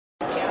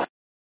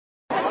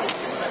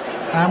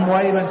I'm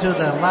waving to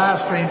the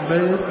live stream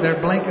booth.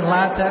 They're blinking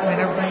lights at me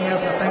and everything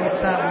else. I think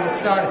it's time to get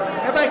started.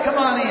 Everybody come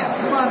on in.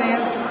 Come on in.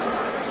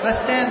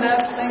 Let's stand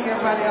up, sing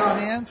everybody on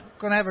in.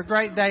 We're going to have a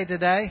great day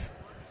today.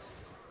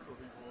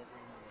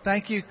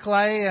 Thank you,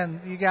 Clay,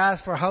 and you guys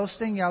for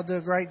hosting. Y'all do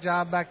a great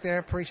job back there.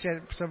 Appreciate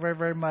it so very,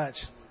 very much.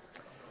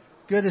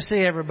 Good to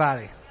see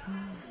everybody.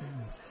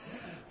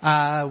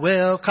 I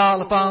will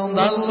call upon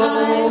the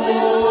Lord,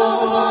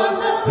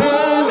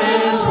 who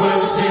is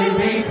worthy to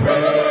be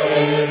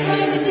praised.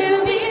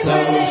 So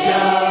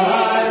shall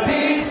I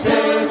be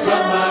saved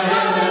from my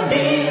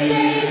enemies.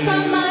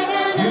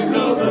 You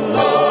know the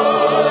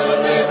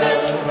Lord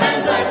liveth,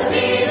 and blessed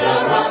be the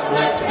rock.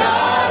 Let the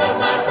God of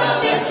my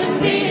salvation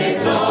be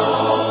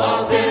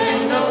exalted.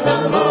 You know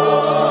the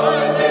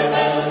Lord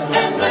liveth,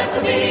 and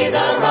blessed be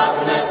the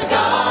rock. Let the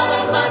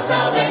God of my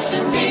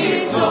salvation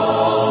be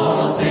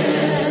exalted.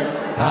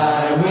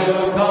 I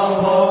will call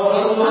upon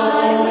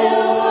the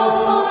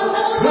Lord,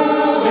 who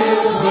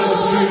is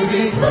worthy to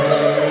be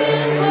praised.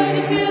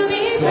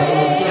 So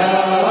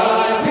shall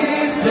I be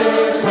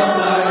saved from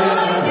my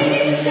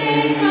enemies.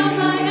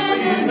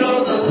 You know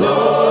the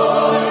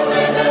Lord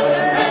liveth,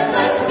 and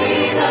blessed be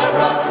the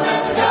rock.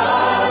 Let the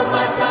God of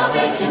my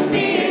salvation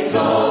be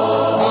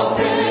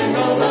exalted. You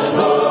know the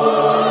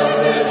Lord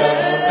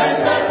liveth,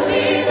 and blessed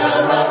be the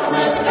rock.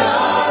 Let the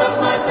God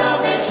of my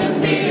salvation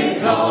be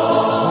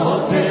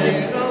exalted.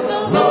 You know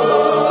the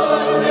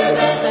Lord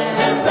liveth,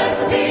 and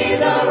blessed be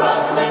the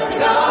rock. Let the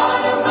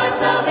God of my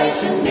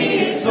salvation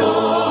be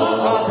exalted.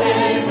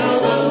 You know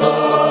the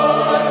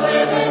Lord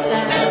liveth,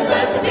 and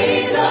blessed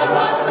be the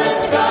rock. Let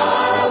the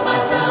God of my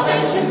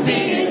salvation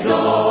be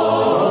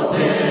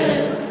exalted.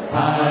 I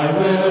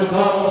will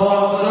call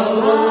upon the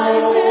Lord.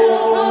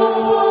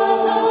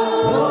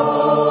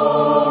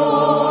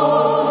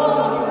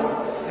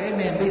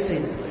 Amen. Be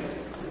seated, please.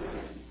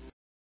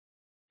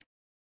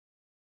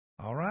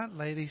 All right,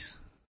 ladies.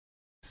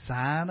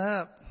 Sign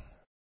up.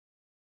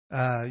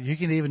 You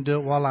can even do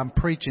it while I'm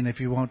preaching if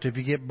you want to. If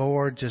you get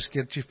bored, just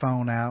get your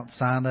phone out.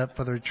 Sign up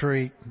for the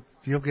retreat.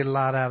 You'll get a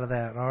lot out of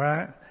that, all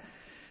right?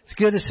 It's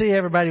good to see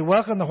everybody.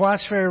 Welcome to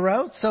Whites Ferry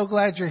Road. So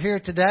glad you're here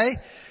today.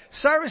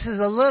 Service is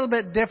a little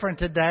bit different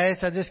today,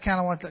 so I just kind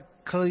of want to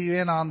clue you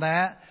in on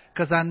that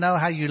because I know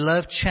how you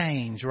love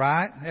change,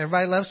 right?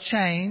 Everybody loves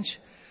change.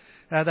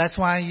 That's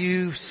why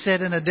you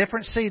sit in a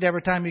different seat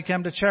every time you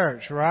come to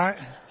church, right?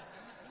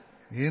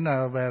 You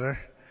know better.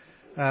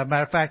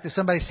 Matter of fact, if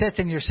somebody sits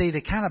in your seat,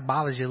 it kind of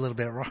bothers you a little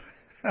bit, right?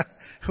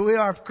 We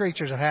are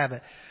creatures of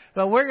habit.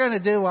 But we're going to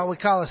do what we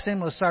call a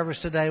seamless service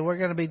today. We're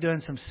going to be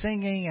doing some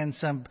singing and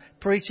some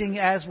preaching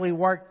as we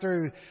work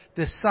through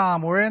this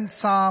psalm. We're in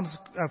Psalms,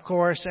 of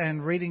course,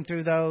 and reading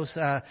through those.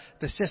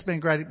 That's just been a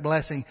great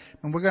blessing.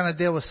 And we're going to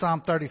deal with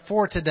Psalm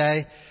 34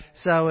 today.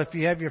 So if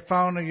you have your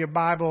phone or your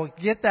Bible,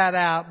 get that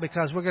out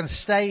because we're going to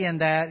stay in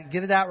that.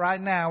 Get it out right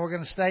now. We're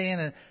going to stay in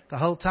it the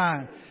whole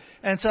time.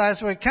 And so as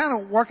we're kind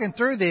of working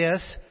through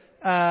this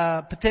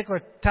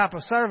particular type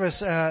of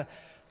service,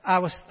 I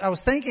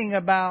was thinking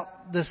about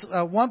this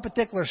one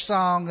particular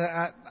song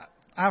that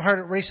I've heard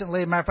it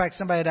recently. As a matter of fact,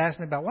 somebody had asked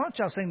me about, why don't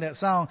y'all sing that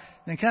song?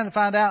 And kind of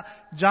find out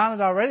John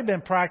had already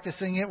been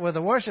practicing it with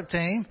the worship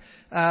team.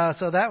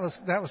 So that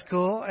was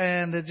cool.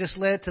 And it just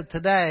led to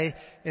today.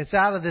 It's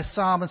out of this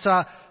psalm. And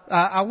so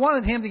I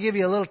wanted him to give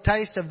you a little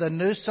taste of the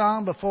new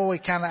song before we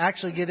kind of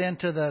actually get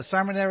into the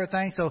sermon and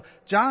everything. So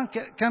John,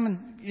 come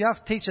and y'all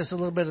teach us a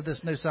little bit of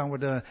this new song we're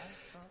doing.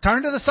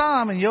 Turn to the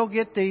psalm and you'll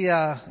get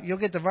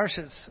the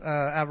verses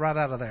right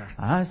out of there.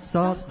 I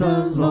sought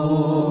the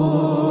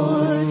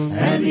Lord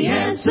and He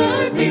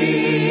answered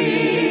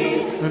me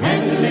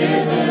and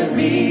delivered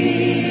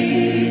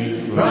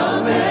me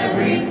from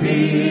every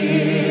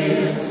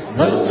fear.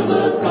 Those who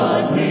look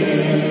on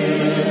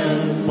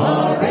Him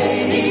are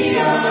radiant,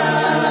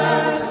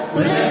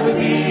 will never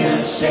be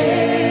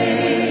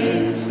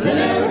ashamed, will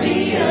never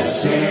be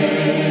ashamed.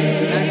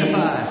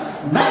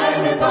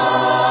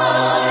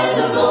 Magnify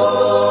the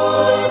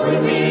Lord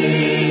with me.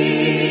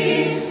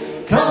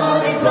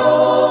 Come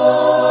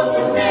exalt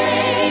His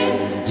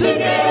name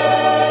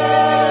together.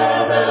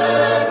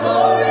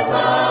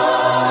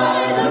 Glorify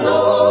the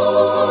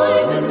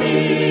Lord with me.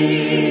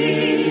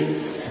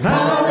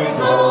 Come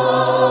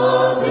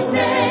exalt His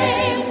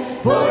name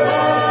forever.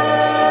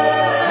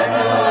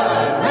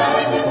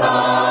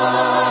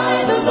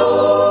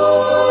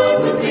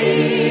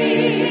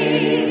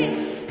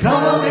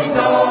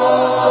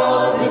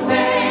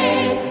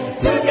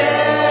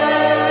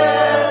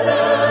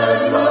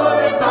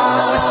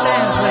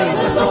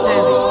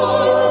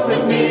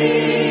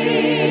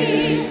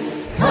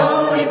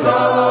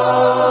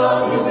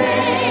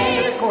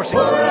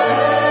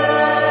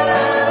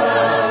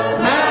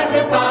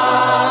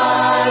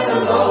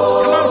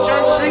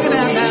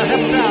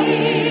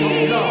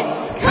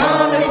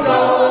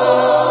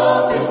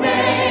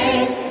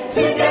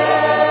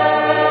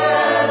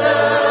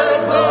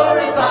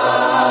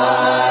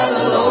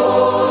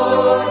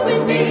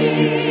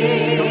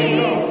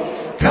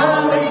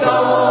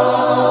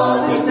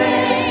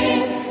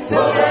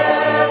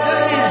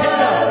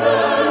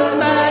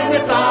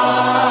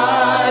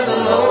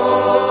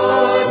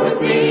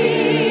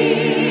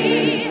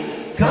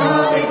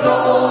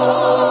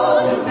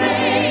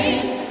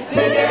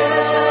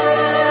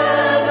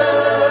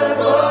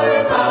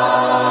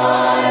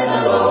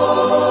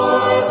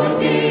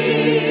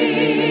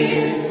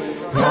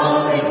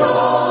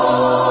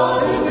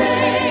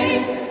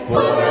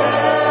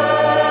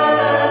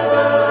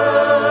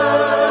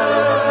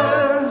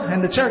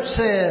 the church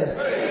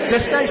said,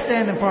 just stay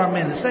standing for a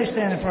minute. Stay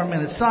standing for a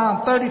minute.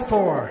 Psalm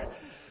 34.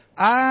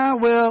 I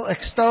will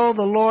extol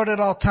the Lord at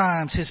all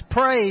times. His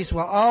praise will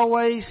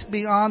always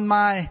be on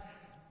my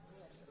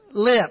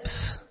lips.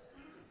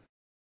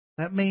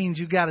 That means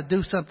you got to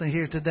do something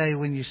here today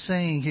when you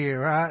sing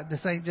here, right?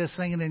 This ain't just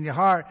singing in your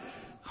heart,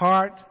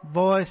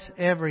 voice,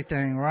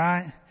 everything,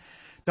 right?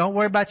 Don't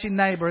worry about your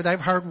neighbor. They've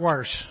heard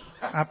worse.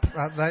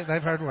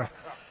 They've heard worse.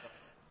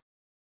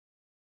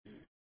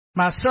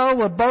 My soul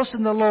will boast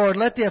in the Lord.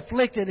 Let the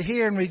afflicted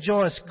hear and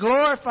rejoice.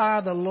 Glorify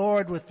the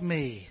Lord with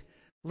me.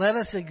 Let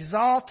us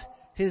exalt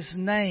His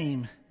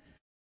name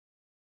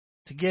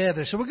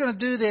together. So we're going to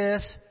do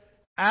this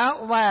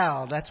out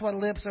loud. That's what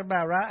lips are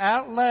about, right?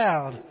 Out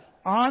loud,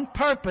 on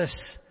purpose,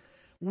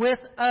 with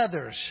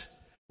others.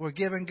 We're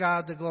giving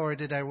God the glory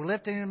today. We're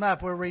lifting Him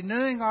up. We're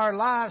renewing our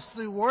lives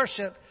through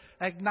worship,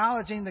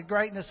 acknowledging the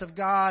greatness of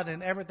God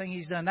and everything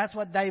He's done. That's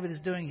what David is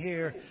doing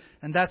here,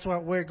 and that's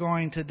what we're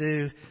going to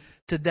do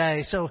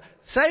today. So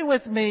say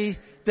with me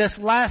this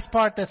last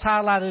part that's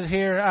highlighted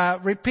here.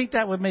 Repeat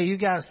that with me. You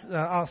guys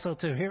also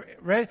too. Here,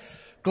 ready?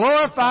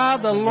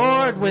 Glorify the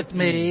Lord with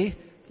me.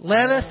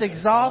 Let us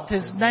exalt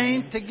His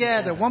name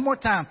together. One more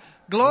time.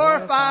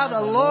 Glorify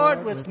the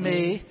Lord with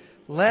me.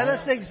 Let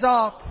us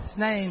exalt His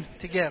name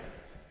together.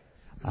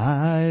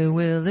 I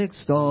will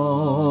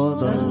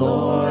extol the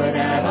Lord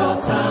at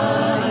all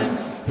times.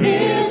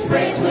 His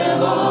praise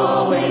will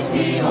always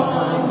be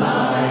on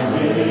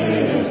my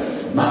lips.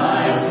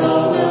 My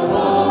soul will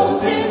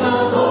boast in the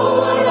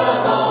Lord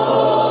of all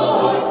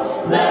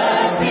lords.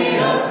 Let the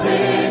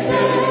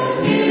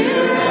afflicted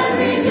hear and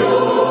rejoice.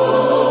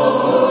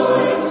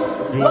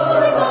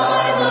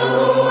 Glorify the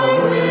Lord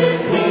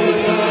with me.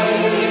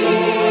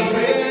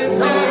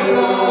 Let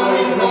all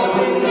exalt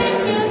His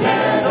name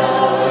together.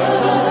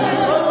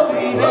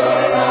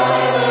 Glorify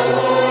the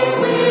Lord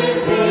with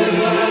me.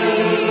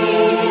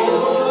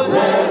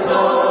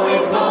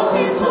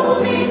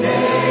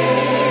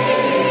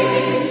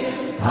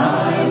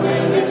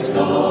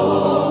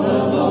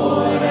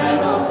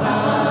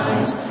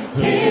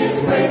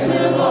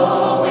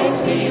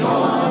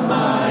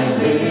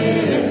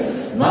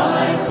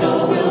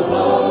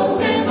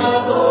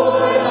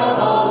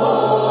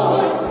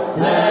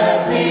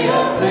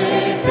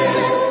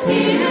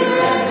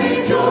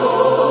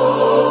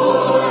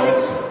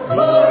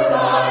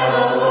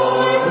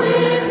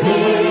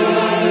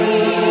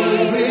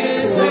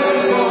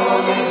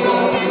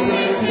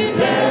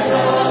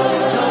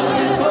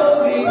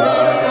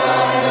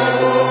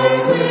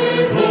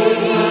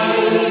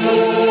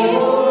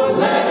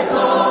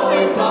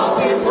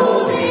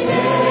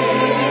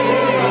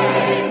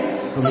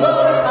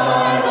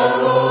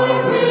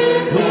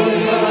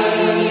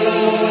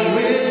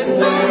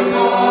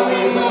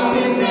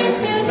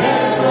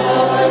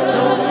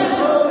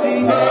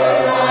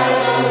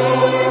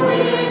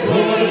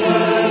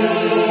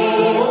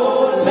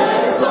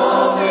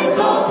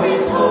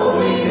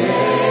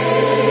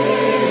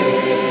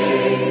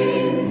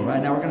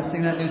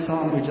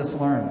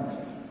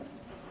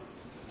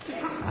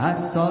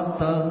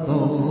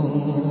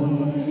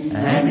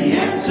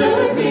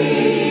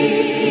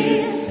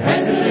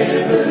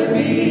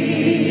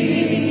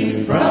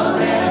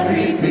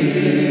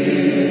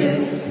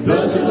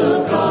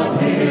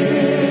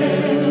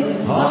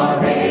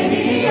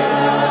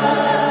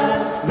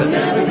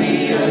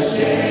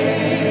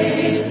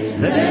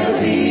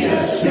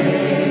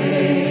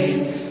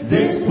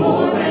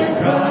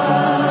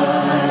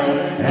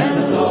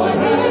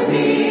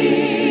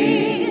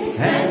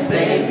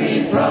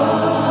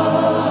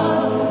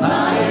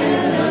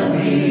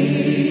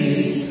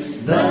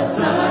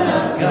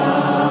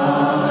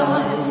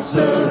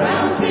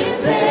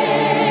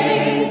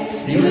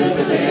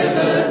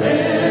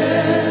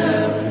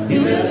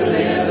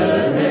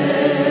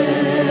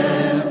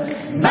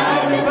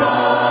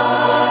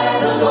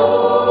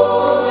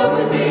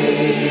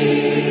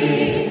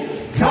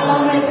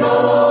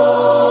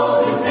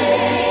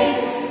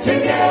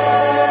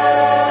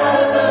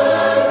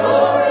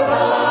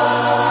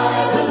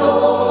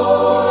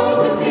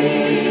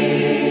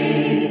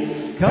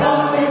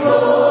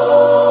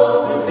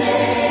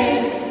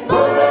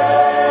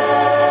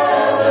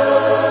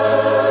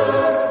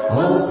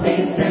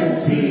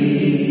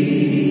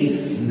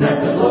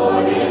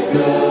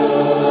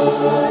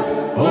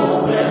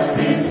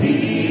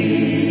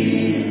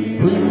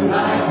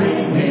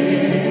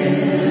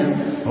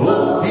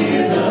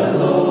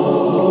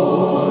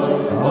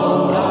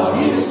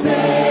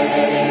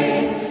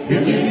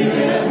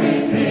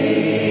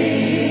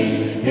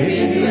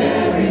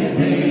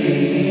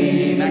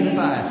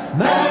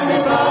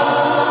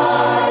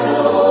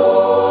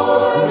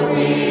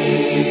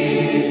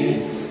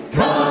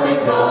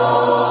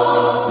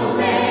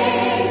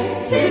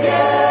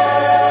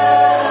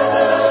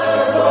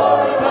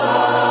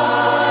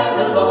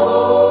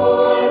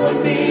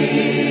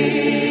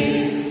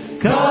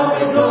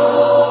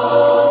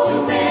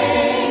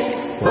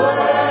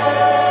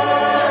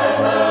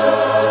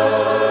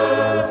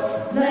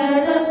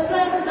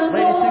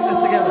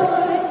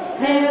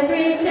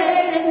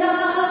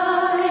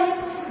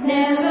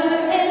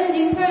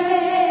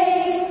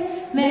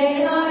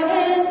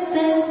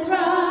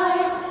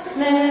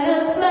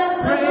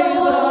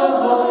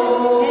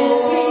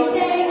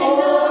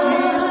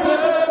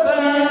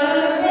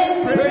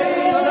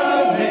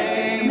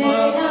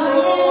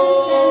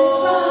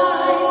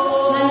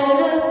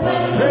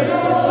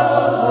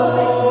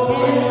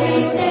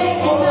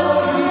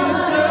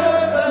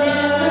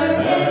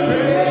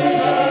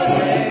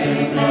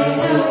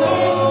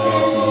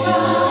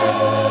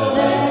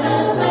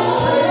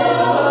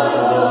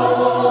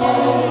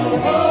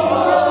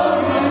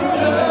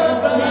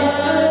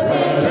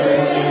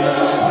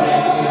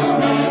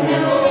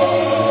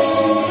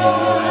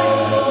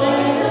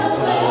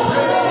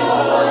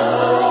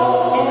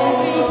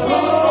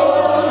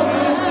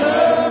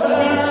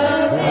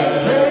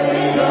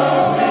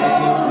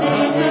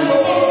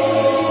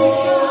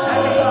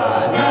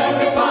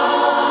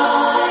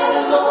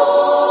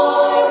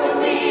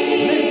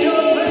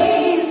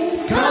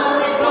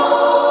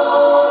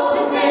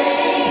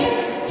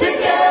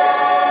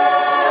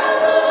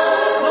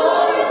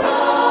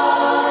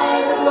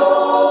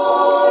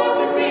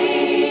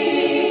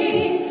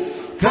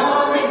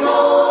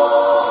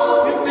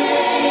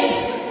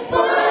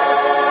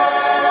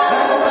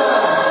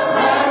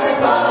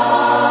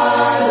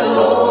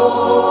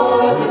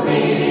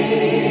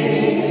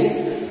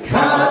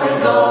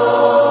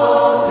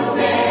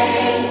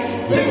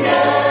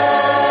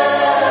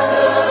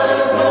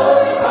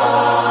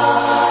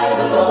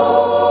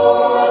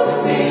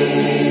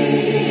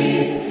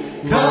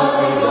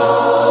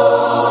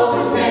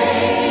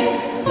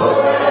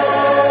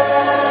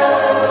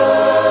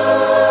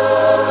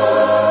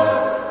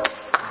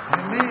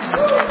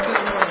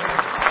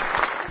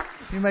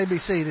 be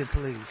seated,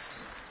 please.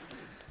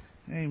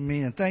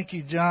 Amen. Thank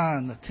you,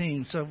 John, the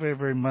team, so very,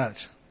 very much.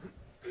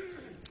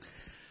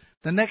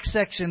 The next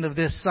section of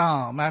this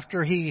psalm,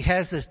 after he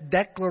has this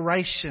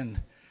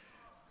declaration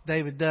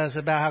David does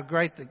about how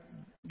great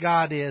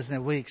God is, and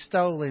that we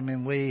extol him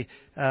and we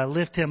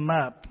lift him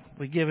up,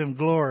 we give him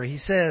glory. He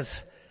says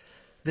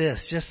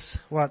this, just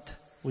what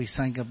we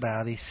sang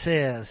about. He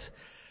says,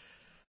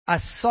 I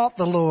sought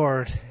the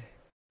Lord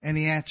and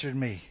he answered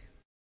me.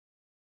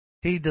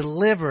 He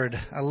delivered,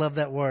 I love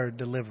that word,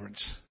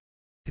 deliverance.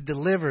 He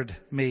delivered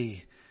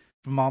me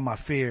from all my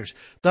fears.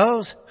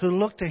 Those who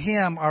look to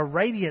him are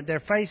radiant. Their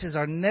faces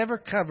are never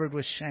covered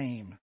with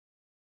shame.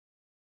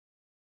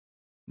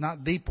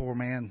 Not the poor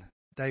man.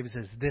 David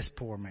says, this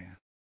poor man.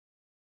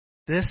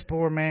 This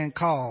poor man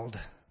called,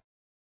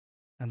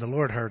 and the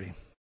Lord heard him.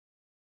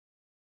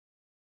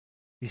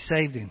 He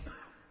saved him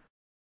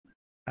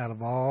out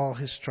of all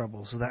his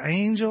troubles. The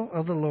angel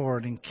of the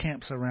Lord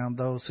encamps around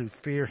those who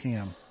fear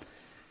him,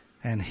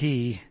 and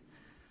he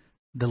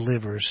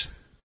delivers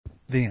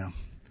them.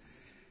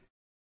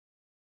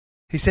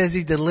 He says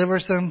he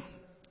delivers them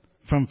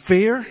from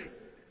fear.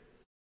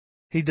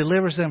 He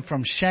delivers them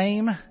from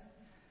shame.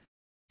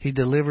 He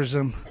delivers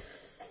them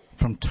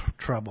from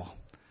trouble.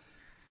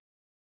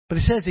 But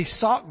he says he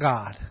sought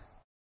God.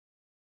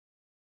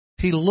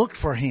 He looked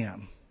for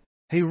him.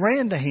 He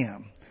ran to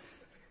him.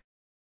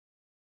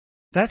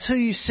 That's who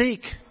you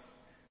seek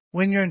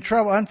when you're in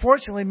trouble.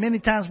 Unfortunately, many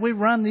times we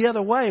run the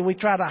other way. We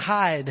try to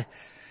hide.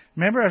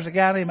 Remember, there's a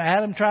guy named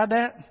Adam tried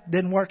that?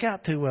 Didn't work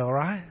out too well,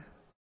 right?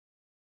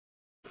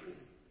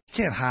 You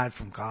can't hide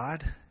from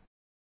God.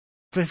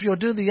 But if you'll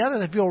do the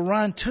other, if you'll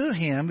run to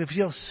him, if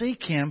you'll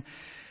seek him,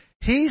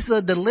 he's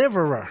the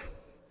deliverer.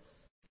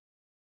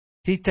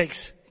 He takes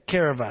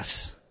care of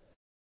us.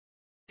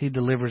 He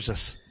delivers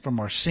us from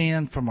our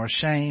sin, from our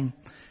shame,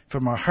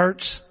 from our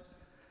hurts.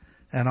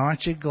 And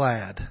aren't you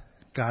glad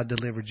God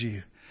delivered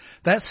you?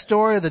 That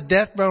story of the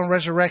death, burial, and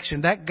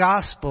resurrection, that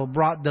gospel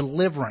brought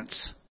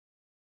deliverance.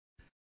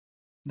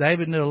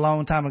 David knew a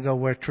long time ago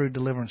where true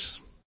deliverance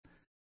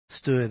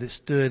stood. It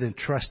stood in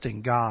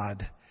trusting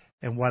God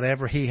and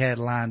whatever he had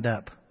lined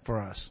up for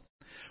us.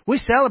 We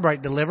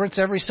celebrate deliverance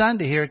every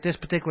Sunday here at this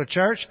particular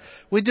church.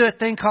 We do a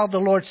thing called the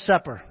Lord's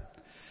Supper.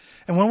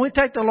 And when we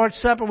take the Lord's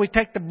Supper, we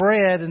take the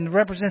bread and it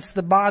represents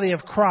the body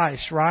of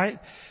Christ, right?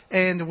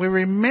 And we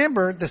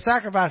remember the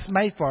sacrifice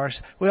made for us.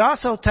 We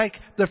also take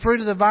the fruit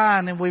of the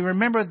vine and we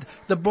remember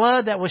the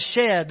blood that was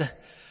shed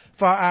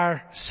for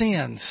our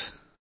sins.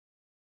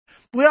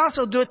 We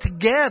also do it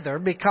together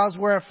because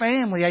we're a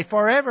family, a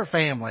forever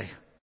family.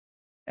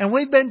 And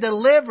we've been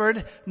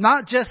delivered,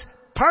 not just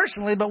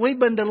personally, but we've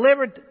been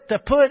delivered to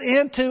put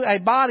into a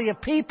body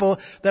of people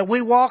that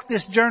we walk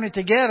this journey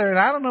together. And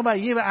I don't know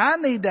about you, but I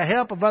need the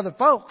help of other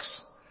folks.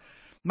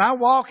 My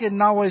walk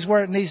isn't always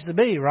where it needs to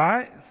be,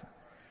 right?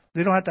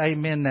 You don't have to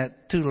amen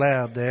that too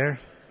loud there.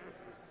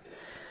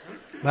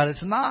 But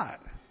it's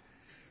not.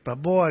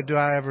 But boy, do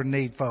I ever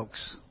need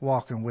folks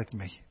walking with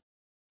me.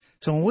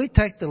 So when we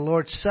take the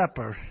Lord's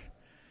Supper,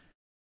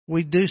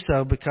 we do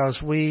so because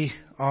we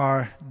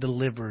are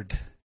delivered.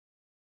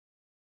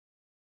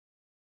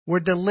 We're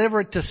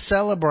delivered to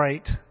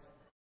celebrate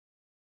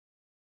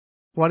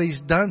what he's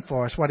done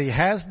for us, what he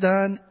has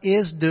done,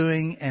 is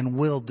doing, and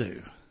will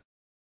do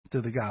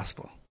through the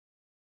gospel.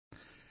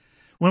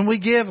 When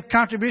we give a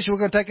contribution, we're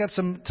going to take up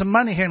some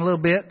money here in a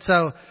little bit.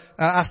 So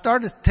I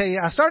started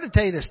to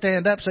tell you to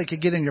stand up so you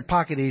could get in your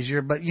pocket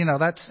easier, but you know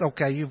that's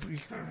okay. You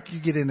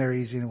get in there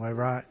easy anyway,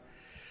 right?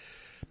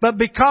 But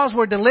because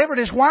we're delivered,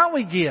 is why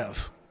we give.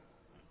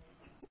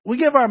 We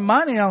give our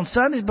money on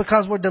Sundays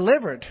because we're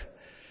delivered.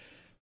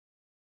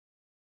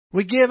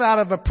 We give out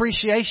of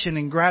appreciation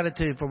and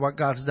gratitude for what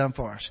God's done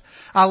for us.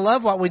 I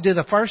love what we do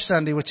the first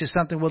Sunday, which is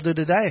something we'll do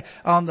today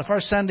on the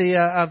first Sunday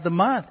of the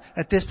month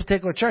at this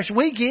particular church.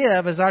 We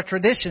give, as our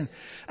tradition,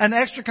 an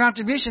extra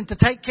contribution to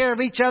take care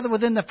of each other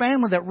within the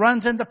family that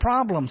runs into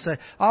problems.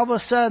 All of a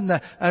sudden,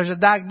 there's a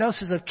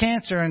diagnosis of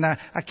cancer and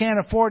I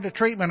can't afford the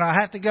treatment, or I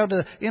have to go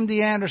to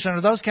MD Anderson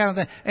or those kind of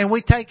things. And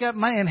we take up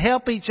money and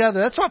help each other.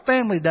 That's what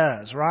family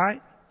does,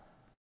 right?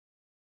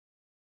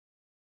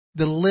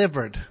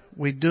 Delivered.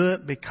 We do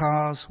it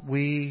because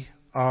we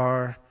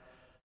are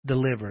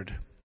delivered.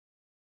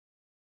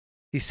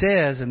 He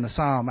says in the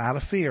psalm, out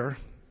of fear,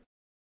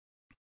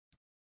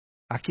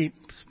 I keep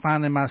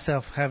finding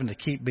myself having to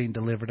keep being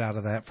delivered out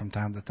of that from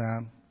time to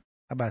time.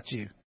 How about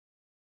you?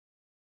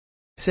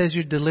 He says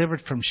you're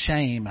delivered from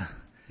shame.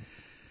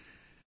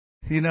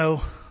 You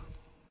know,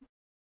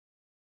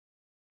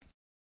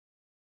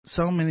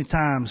 so many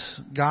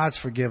times God's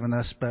forgiven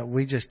us, but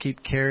we just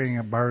keep carrying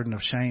a burden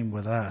of shame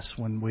with us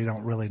when we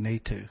don't really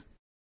need to.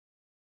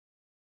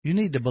 You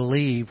need to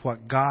believe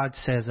what God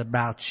says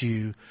about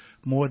you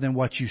more than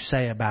what you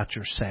say about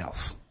yourself.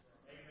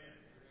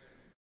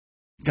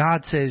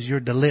 God says you're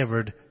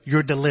delivered.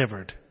 You're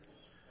delivered.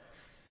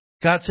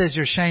 God says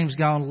your shame's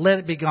gone. Let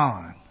it be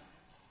gone.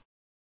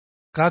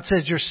 God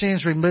says your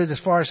sin's removed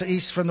as far as the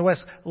east from the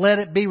west. Let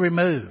it be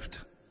removed.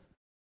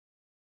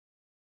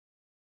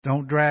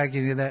 Don't drag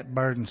any of that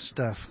burden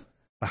stuff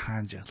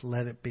behind you.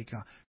 Let it be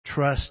gone.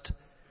 Trust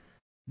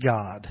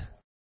God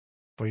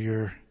for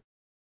your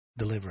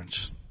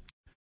deliverance.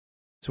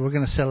 So we're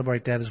going to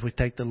celebrate that as we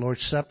take the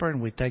Lord's Supper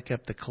and we take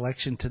up the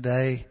collection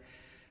today,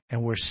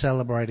 and we're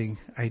celebrating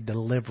a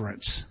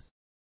deliverance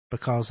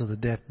because of the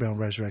death, burial,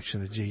 and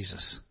resurrection of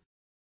Jesus.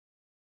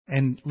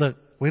 And look,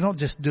 we don't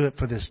just do it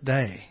for this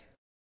day.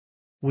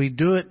 We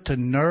do it to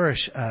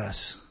nourish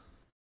us,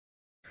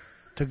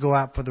 to go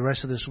out for the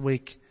rest of this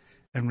week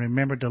and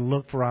remember to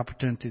look for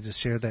opportunity to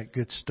share that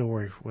good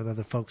story with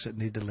other folks that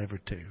need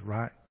delivered too,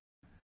 right?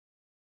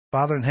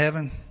 Father in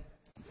heaven,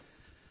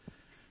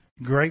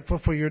 grateful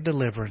for your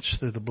deliverance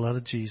through the blood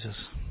of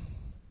Jesus.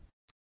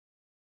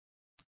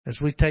 As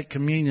we take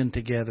communion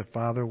together,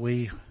 Father,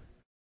 we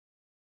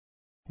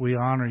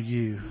honor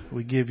you.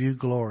 We give you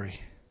glory.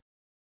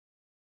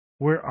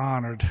 We're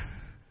honored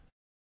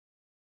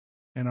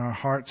in our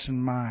hearts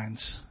and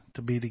minds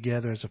to be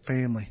together as a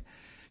family.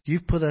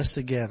 You've put us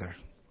together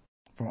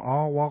from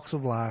all walks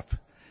of life,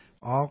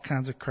 all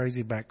kinds of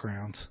crazy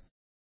backgrounds,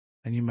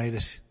 and you made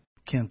us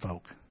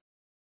kinfolk.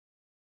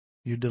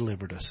 You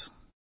delivered us.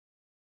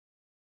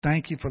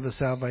 Thank you for the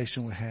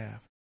salvation we have.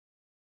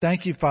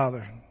 Thank you,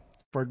 Father,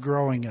 for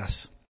growing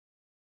us,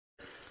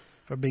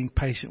 for being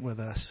patient with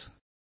us.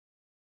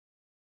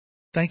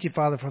 Thank you,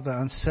 Father, for the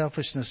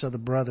unselfishness of the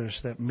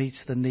brothers that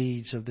meets the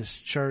needs of this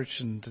church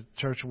and the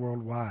church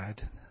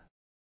worldwide.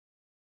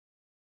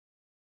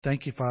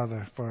 Thank you,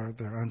 Father, for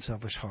their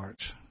unselfish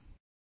hearts.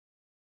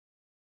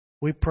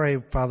 We pray,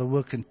 Father,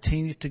 we'll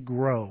continue to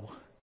grow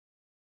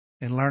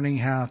in learning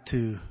how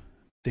to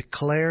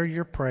declare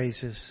your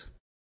praises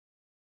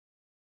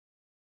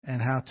and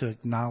how to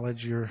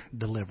acknowledge your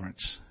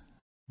deliverance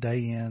day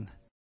in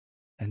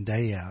and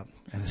day out,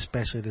 and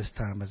especially this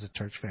time as a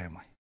church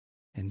family.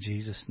 In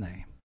Jesus'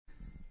 name,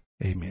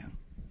 amen.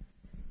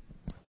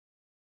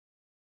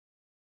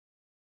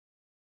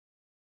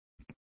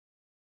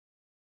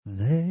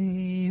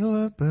 Lay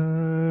your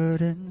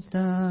burdens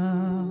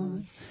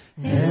down,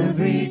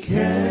 every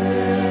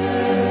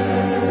care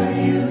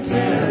you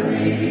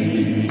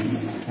carry,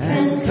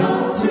 and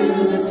come to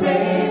the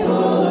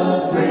table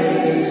of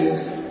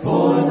grace,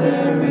 for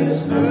there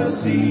is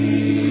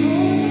mercy.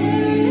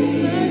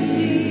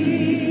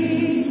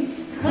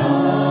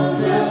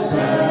 Come just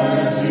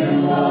as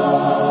you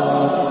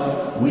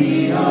are,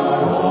 we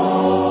are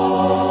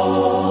all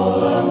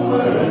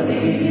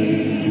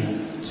unworthy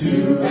to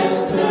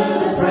enter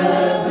the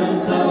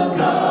presence of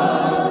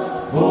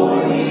God, for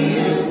He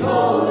is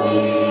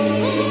holy.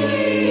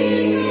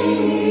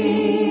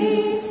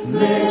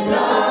 Lift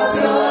up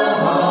your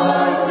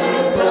heart,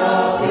 lift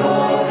up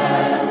your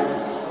hands,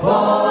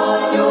 fall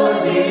on your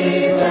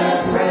knees and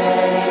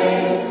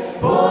pray,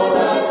 for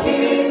the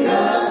King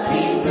of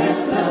Kings and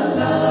the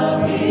love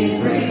He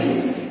brings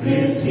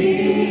is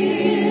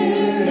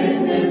here in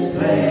this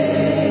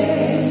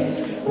place.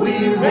 We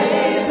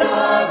raise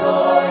our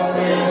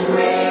voices,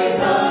 raise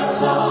our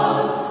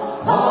song,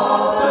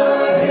 offer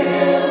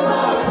Him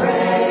our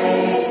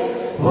praise,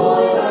 for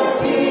the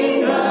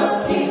King of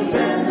Kings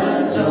and the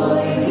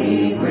joy He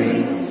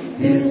brings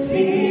is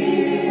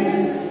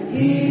here.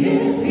 He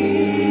is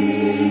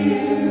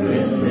here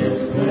in this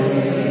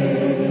place.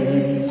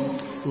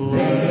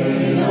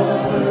 Lay your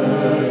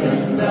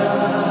burden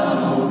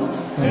down,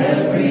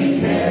 every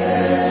care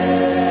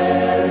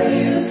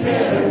you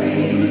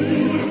carry,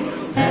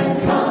 and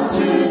come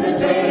to the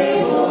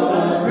table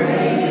of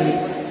grace,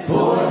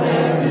 for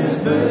there is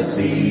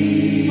mercy.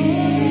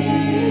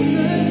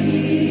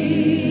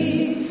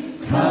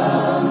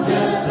 Come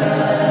just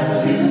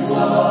as you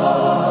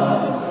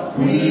are,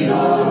 we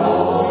are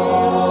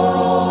all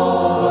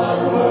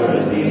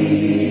unworthy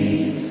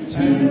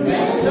to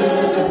enter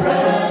the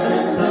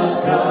presence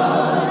of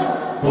God,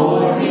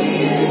 for He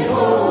is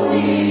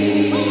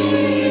holy.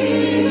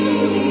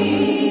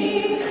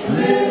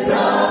 Lift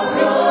up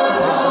your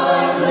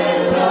heart,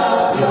 lift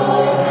up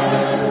your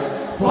hands,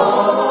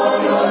 fall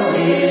on your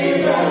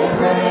knees and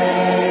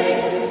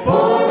pray,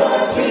 for the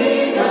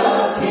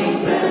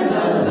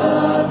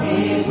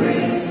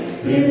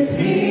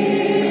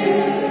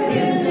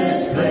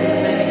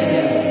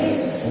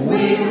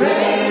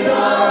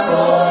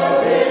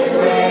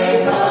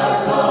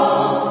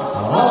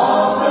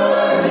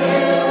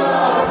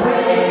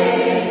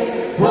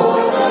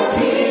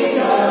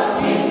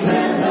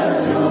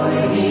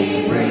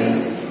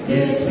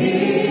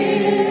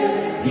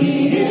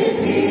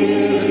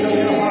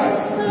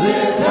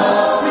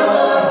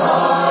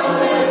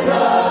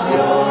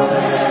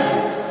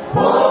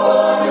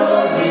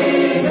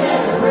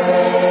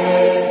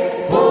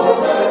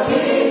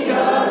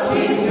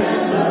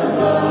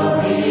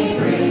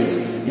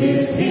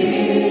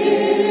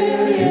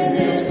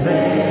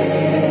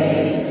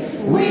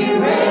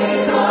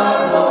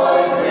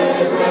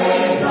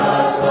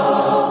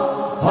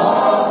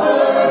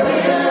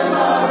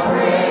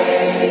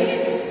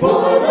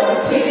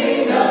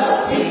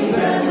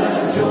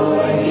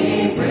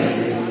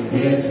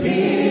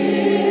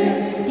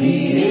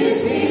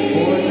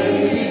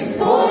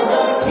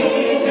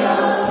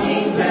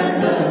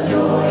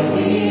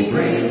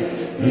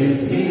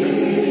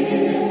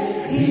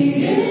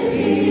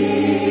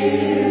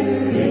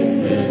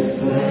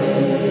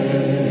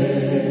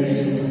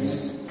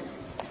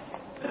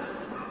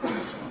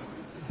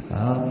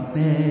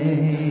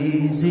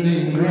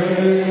Amazing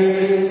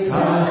grace,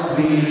 how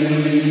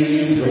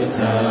sweet the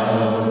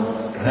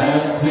sound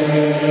that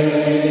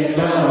saved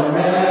a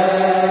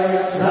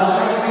wretch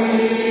like me.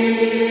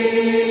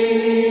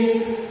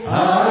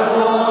 Our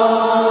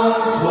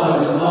once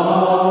was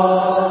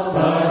lost,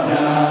 but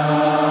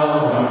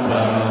now are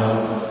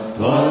found.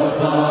 Was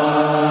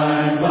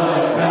blind,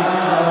 but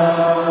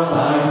now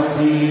I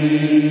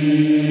see.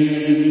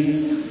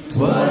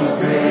 'Twas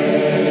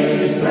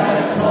grace that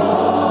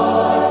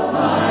taught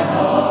my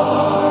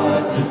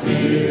heart to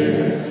fear,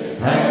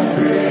 and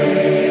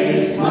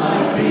grace my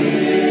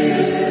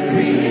fears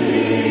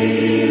relieved.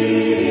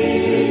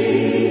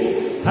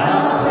 How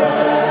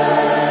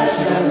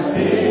precious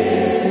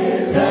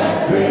did that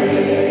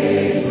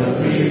grace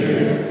appear,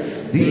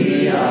 the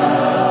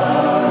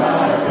hour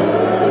I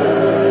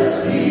first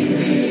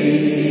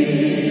believed.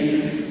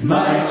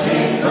 My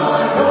chains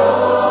are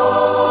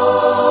gone,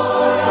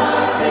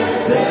 I've been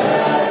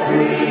set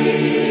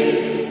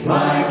free.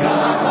 My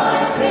God, my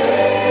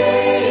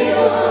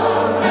Savior,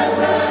 has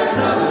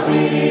ransomed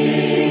me.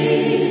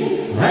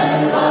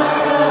 And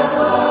like a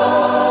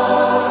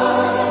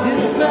flood,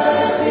 His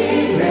mercy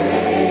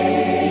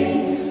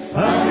reigns.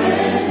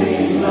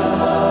 Unending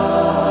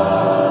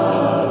love,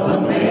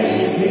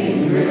 amazing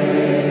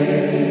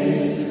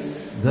grace.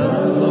 The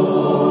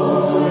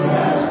Lord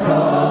has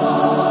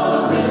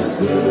promised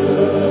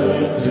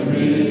good to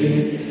me.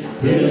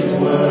 His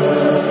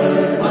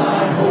word, my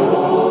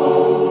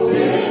hope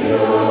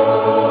secure.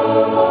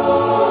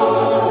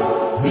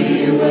 He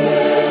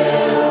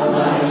will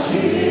my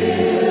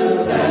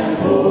shield and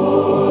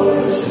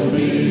portion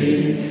be,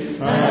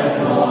 as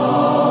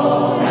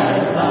long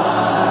as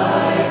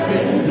life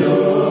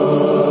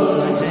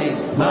endures.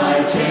 My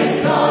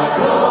chains are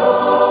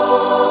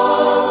gone,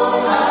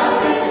 I've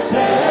been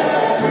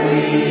set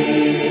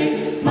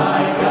free. My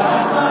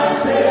God, my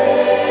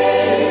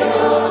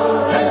Savior,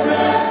 has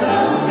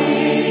ransomed me.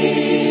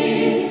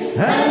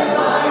 And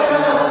like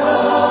a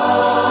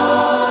flood,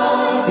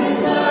 His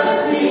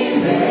mercy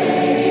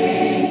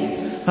reigns.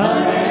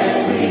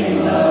 Unending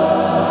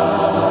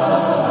love,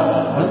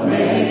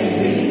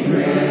 amazing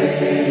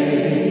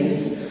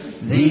grace.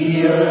 The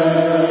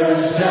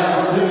earth shall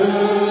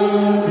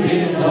soon be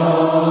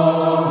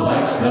calm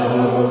like snow.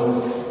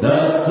 The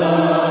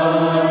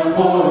sun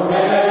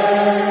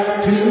forbear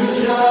to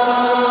shine.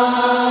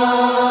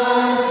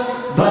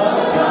 But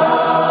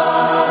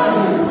God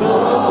who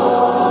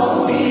called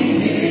me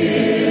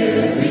near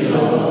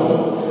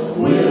below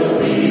will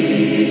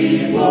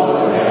be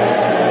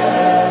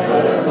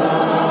forever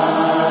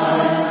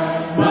mine.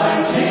 My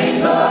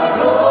chains are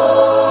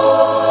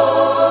gone,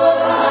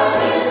 I've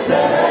been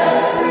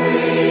set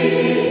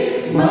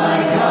free. My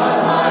God,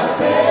 my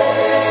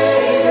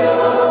Savior,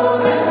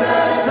 has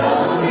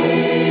ransomed me.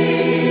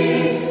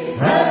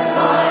 And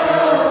like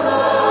a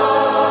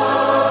flood,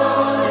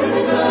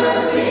 His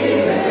mercy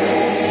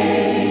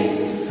reigns.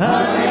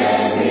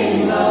 Unending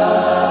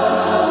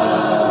love,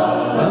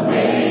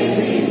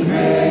 amazing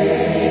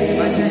grace.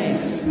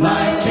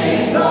 My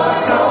chains are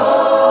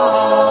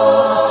gone,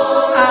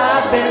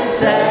 I've been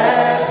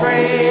set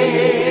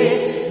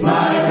free.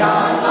 My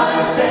God, my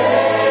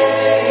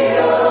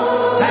Savior,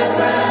 has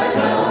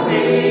ransomed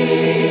me.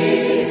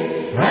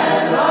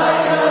 And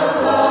like a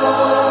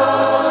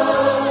flood,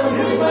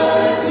 His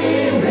mercy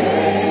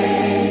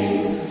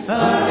reigns.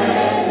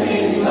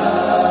 Unending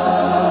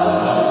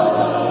love,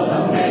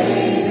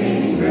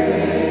 amazing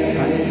grace.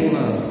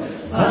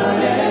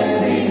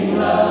 Unending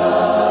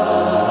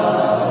love,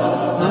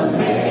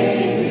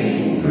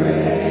 amazing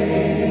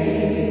grace.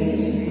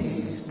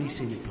 Be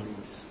seated,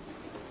 please.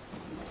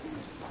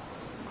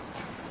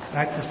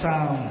 Back to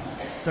Psalm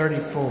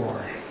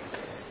 34.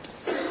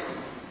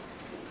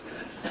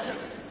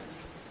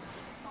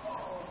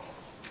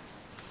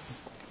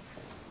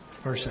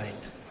 Verse 8.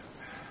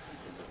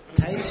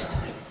 Taste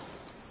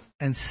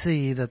and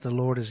see that the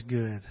Lord is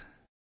good.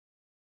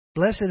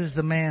 Blessed is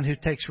the man who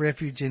takes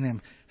refuge in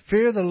Him.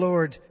 Fear the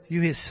Lord,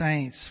 you His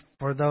saints,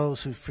 for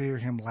those who fear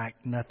Him lack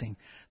nothing.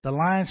 The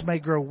lions may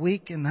grow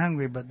weak and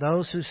hungry, but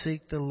those who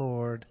seek the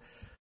Lord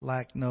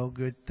lack no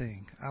good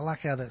thing. I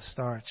like how that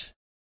starts.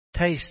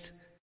 Taste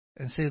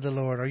and see the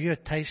Lord. Are you a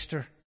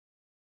taster?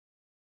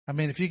 I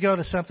mean, if you go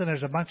to something,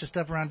 there's a bunch of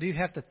stuff around. Do you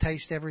have to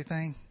taste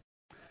everything?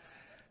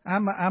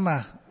 I'm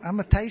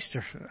a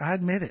taster. I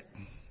admit it.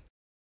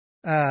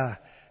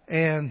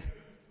 And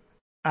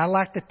I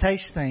like to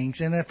taste things.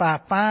 And if I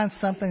find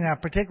something I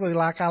particularly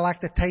like, I like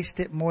to taste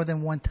it more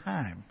than one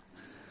time.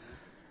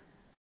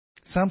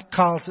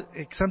 Sometimes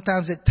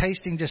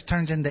tasting just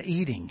turns into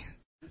eating.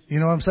 You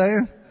know what I'm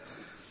saying?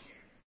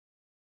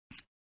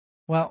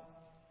 Well,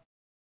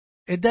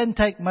 it doesn't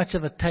take much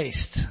of a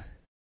taste.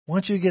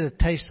 Once you get a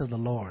taste of the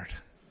Lord,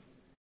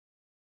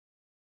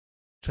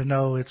 to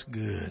know it's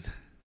good.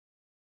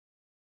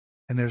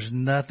 And there's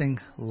nothing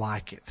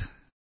like it.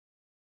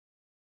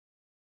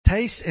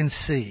 Taste and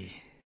see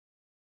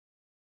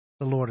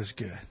the Lord is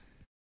good.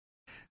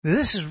 Now,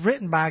 this is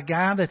written by a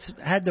guy that's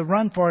had to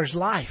run for his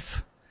life.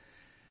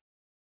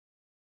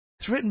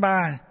 It's written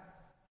by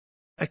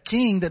a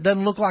king that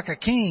doesn't look like a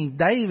king.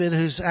 David,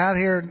 who's out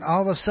here and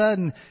all of a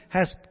sudden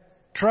has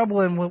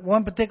trouble in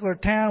one particular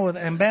town with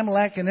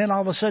Abimelech, and then all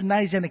of a sudden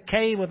now he's in a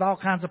cave with all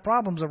kinds of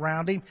problems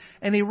around him,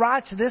 and he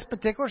writes this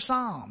particular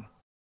psalm.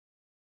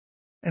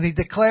 And he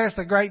declares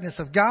the greatness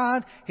of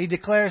God. He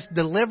declares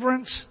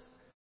deliverance.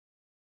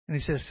 And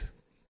he says,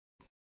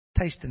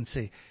 taste and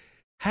see.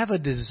 Have a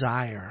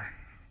desire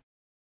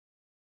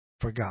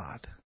for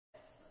God.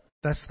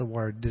 That's the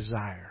word,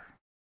 desire.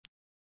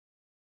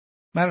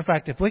 Matter of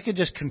fact, if we could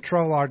just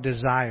control our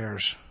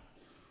desires,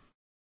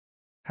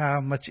 how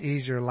much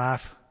easier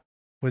life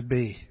would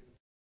be.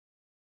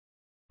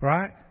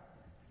 Right?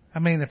 I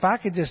mean, if I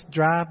could just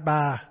drive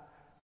by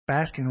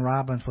Baskin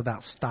Robbins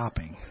without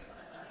stopping.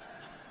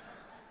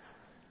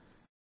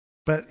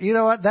 But you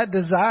know what? That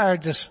desire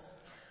just,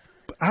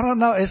 I don't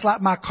know, it's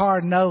like my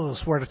car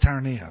knows where to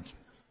turn in.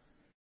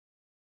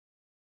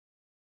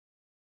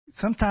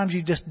 Sometimes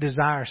you just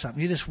desire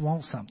something. You just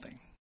want something.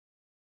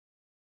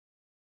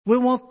 We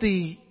want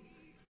the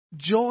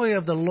joy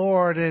of the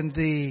Lord and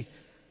the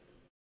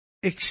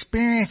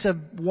experience of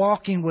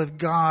walking with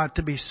God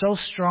to be so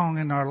strong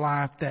in our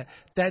life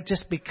that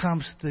just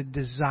becomes the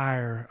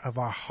desire of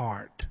our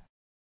heart.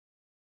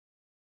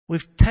 We've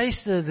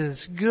tasted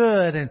it's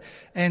good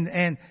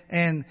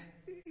and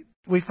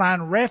we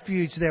find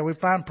refuge there. We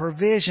find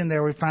provision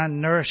there. We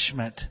find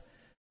nourishment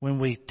when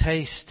we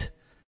taste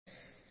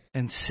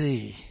and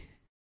see.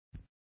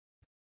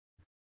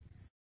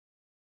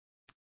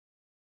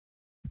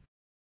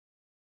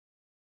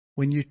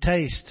 When you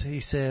taste,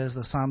 he says,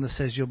 the psalmist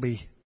says, you'll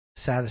be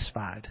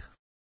satisfied.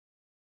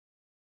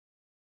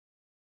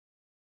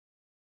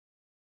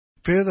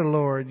 Fear the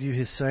Lord, you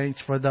his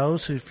saints, for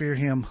those who fear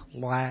him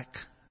lack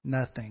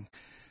nothing.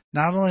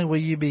 Not only will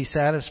you be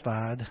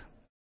satisfied,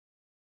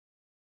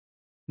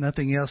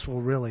 nothing else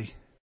will really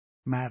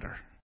matter.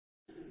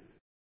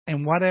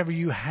 And whatever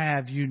you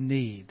have, you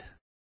need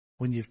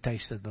when you've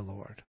tasted the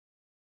Lord.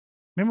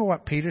 Remember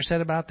what Peter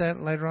said about that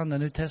later on in the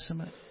New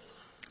Testament?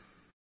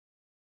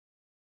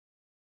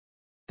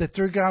 That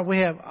through God we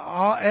have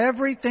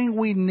everything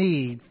we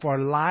need for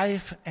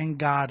life and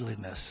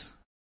godliness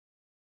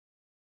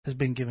has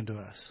been given to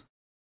us.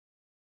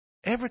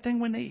 Everything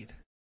we need.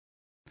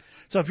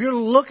 So if you're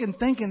looking,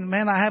 thinking,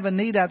 man, I have a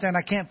need out there and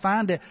I can't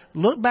find it,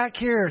 look back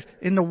here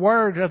in the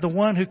Word of the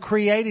one who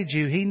created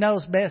you. He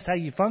knows best how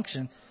you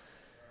function.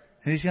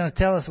 And he's going to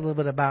tell us a little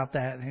bit about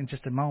that in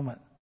just a moment.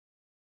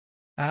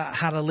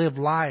 How to live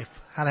life,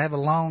 how to have a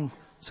long,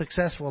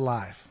 successful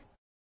life.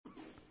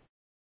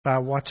 By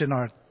watching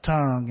our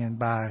tongue and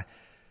by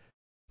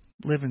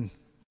living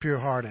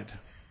pure-hearted.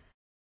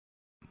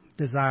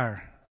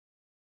 Desire,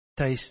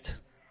 taste,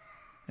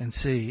 and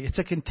see. It's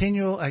a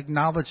continual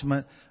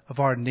acknowledgement of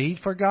our need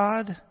for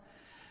God,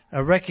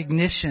 a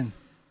recognition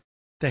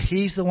that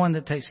he's the one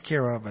that takes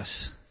care of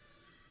us.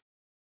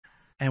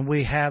 And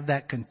we have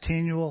that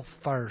continual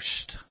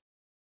thirst.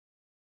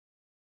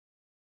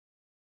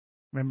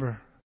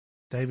 Remember,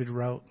 David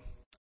wrote,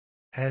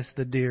 as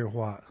the deer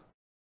what?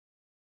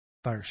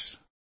 Thirst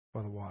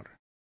for the water.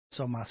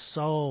 So my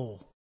soul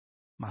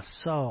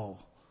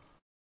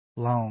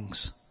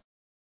longs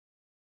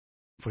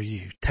for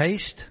you.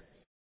 Taste,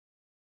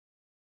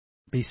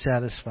 be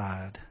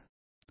satisfied.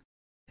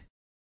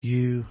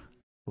 You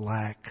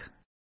lack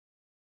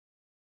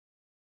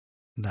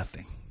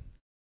nothing.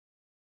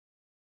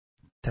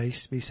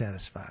 Taste, be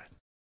satisfied.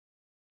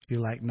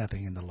 You lack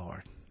nothing in the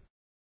Lord.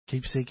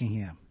 Keep seeking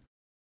him.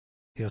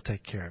 He'll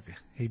take care of you.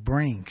 He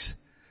brings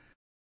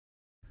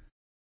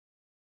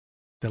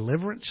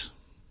deliverance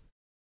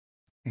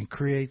and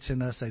creates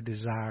in us a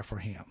desire for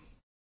him.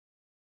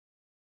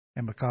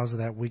 And because of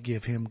that, we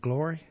give him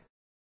glory,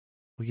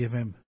 we give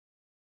him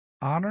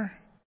honor,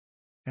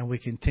 and we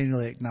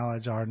continually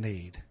acknowledge our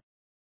need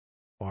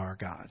for our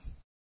God.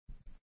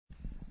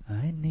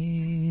 I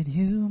need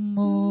you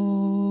more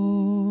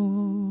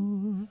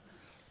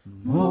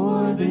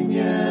than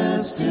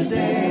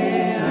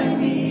yesterday. I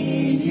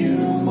need you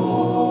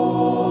more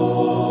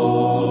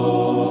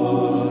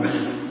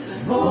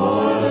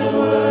than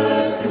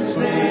words can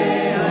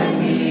say. I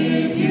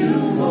need you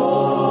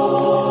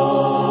more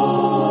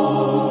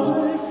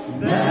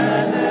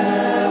than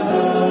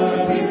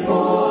ever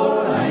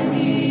before. I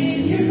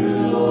need you,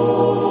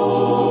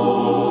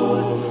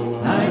 Lord.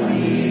 I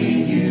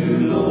need you,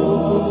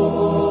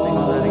 Lord. Sing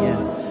all that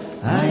again.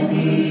 I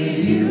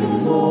need you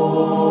more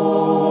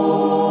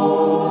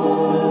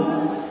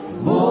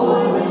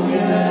than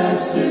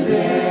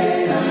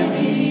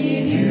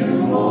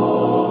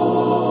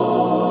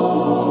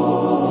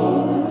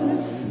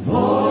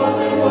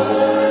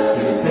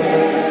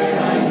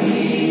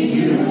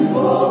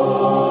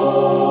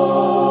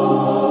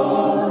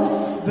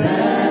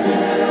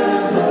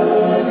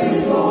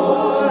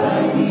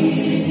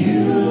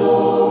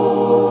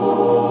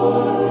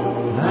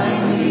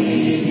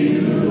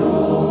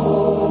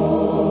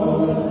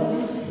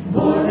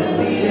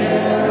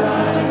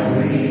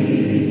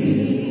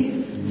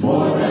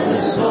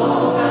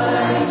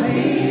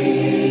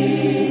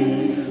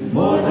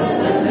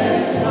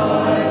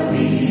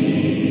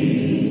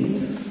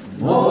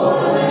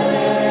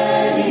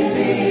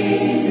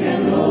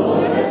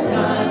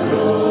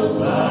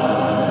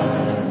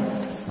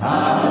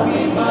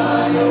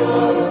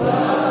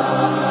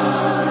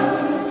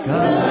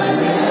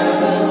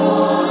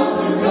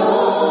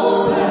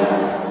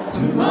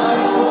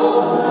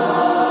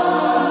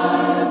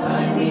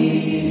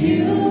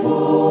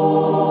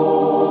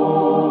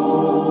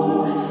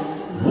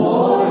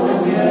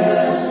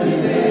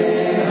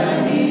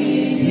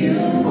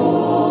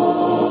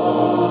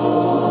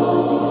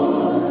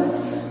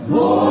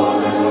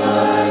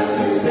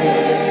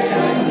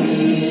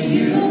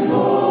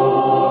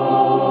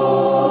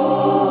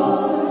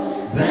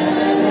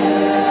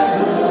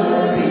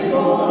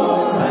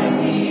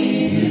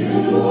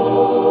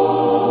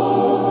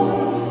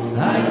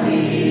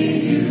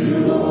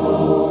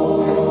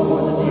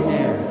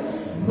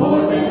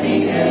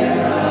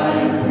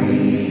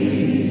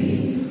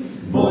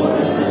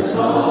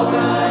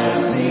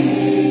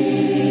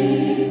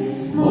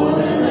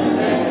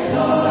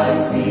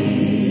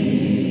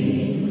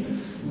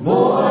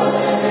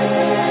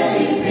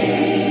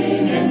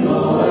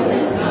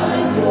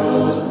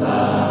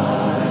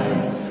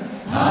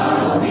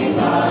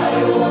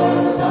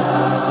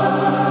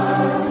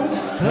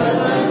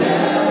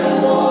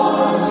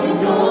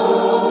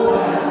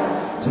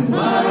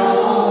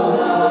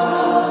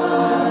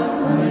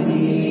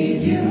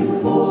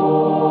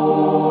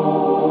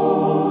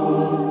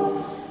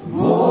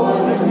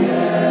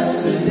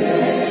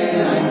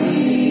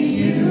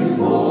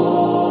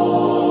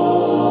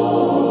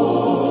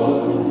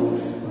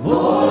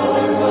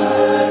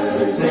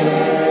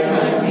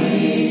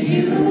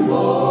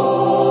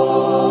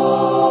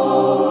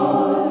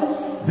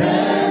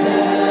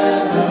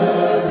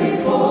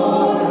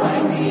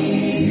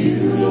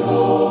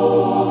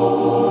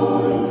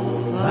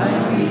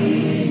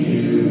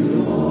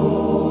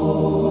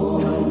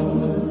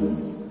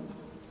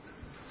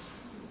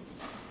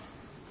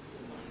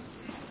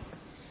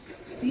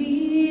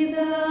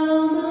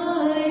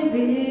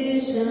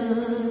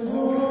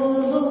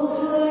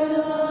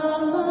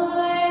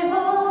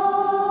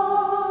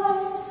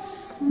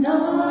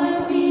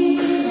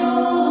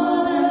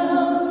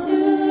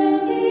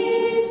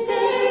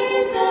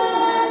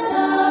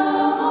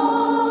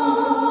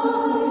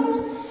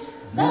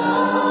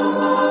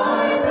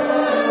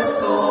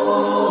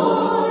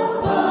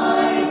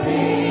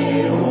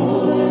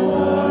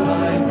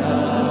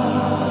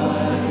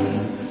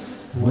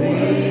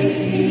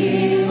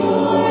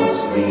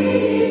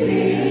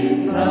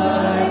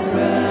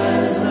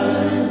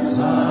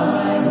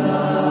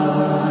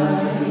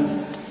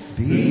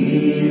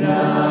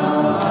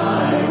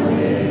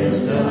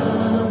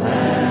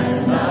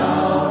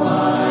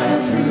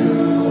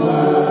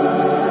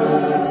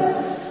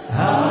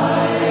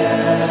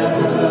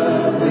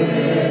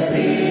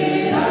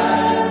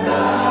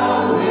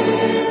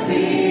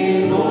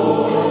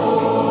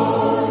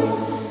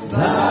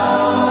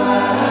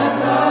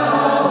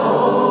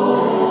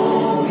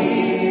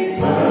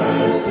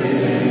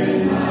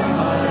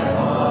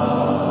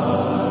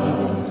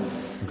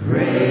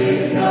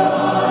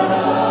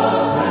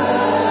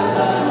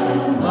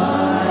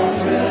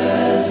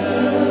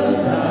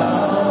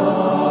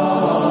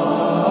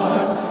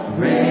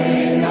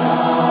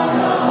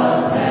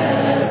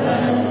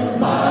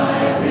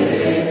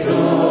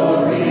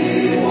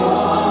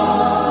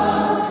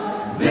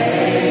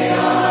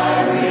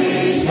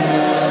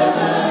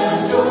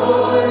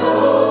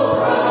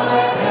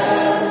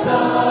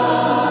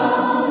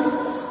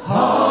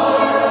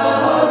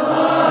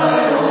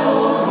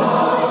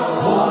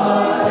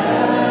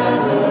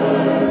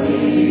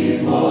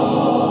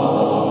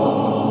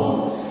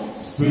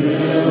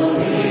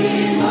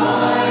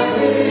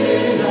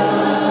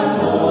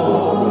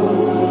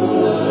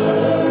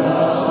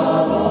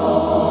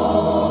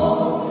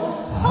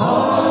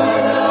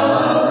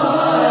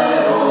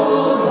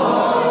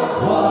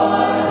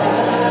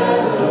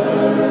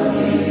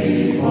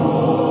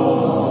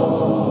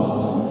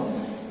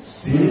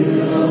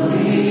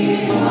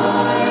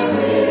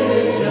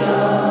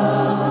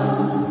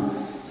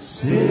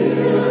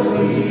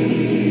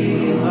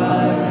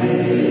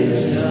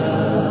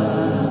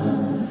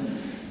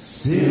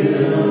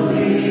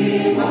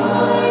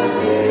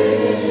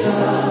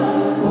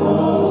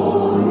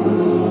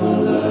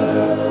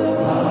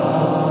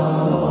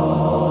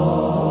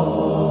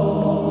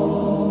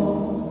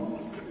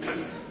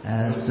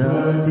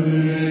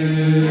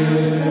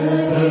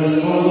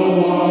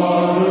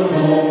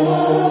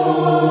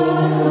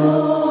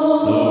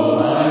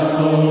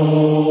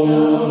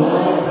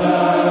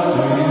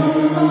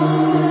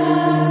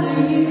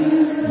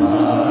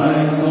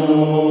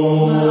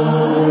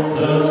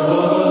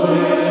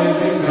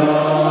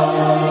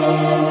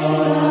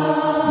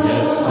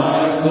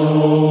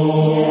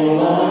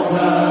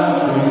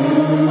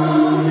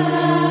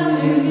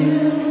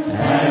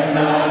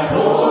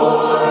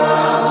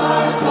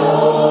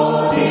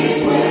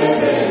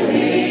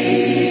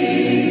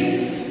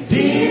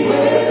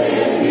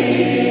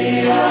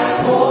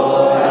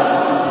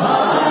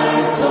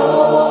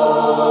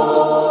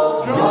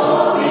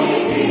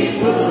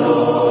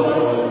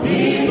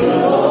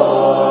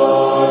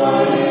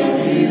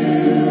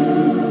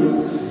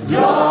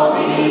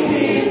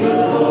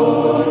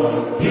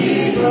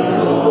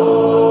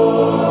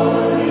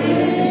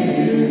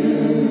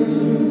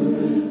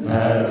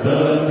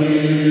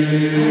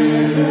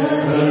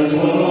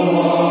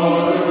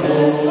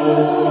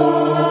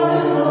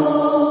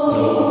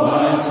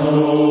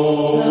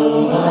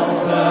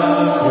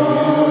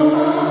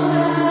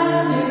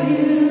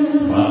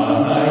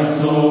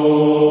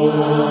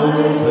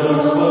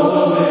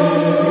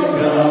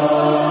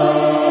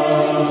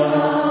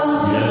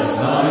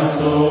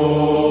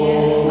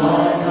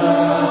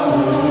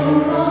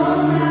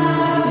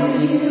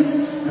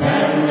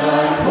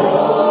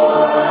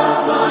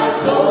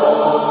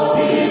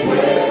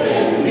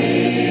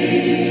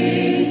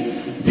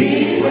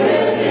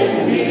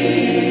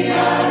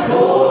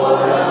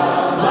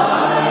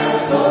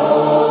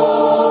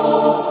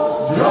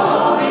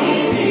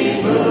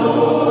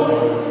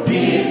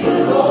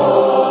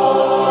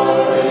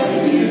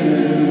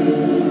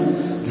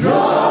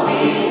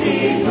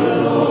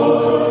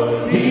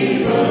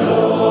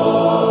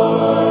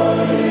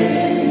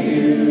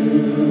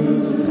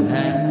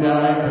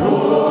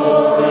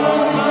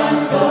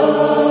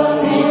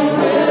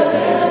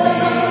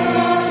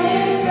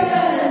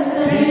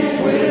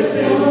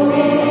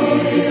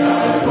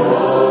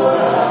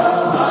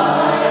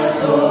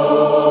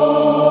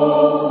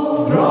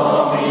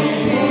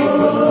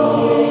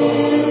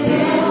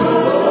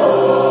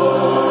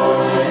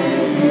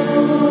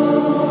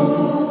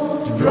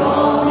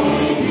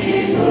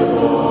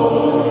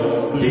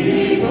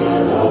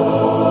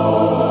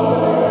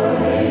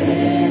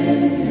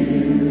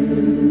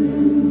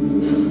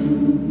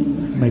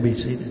Be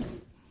seated.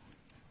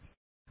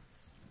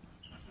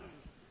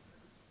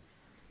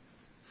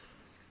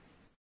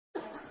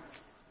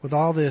 With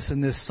all this in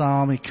this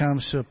psalm, he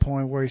comes to a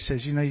point where he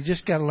says, you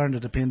just got to learn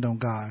to depend on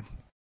God.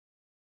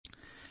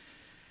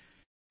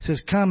 He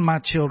says, "Come, my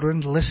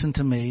children, listen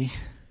to me.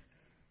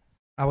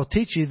 I will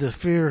teach you the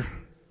fear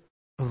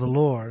of the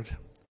Lord.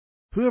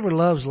 Whoever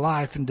loves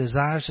life and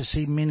desires to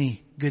see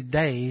many good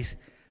days,"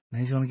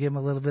 and he's going to give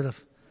them a little bit of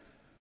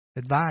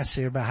advice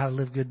here about how to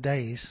live good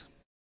days.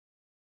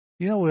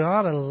 We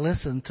ought to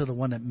listen to the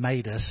one that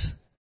made us.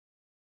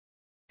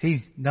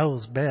 He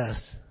knows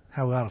best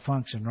how we ought to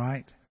function,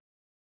 right?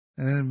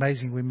 And it's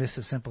amazing we miss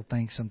the simple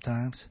things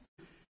sometimes.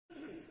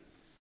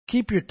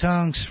 "Keep your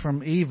tongues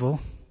from evil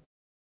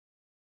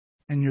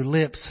and your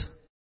lips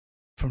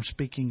from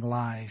speaking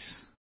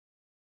lies.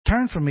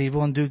 Turn from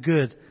evil and do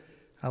good."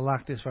 I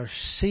like this verse.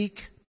 "Seek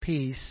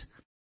peace."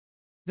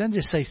 It doesn't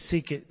just say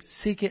seek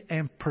it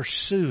and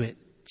pursue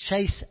it.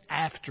 Chase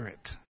after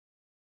it.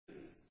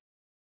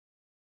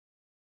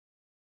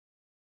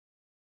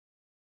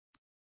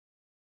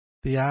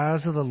 "The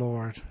eyes of the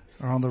Lord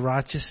are on the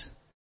righteous.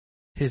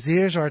 His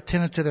ears are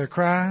attentive to their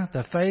cry.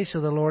 The face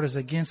of the Lord is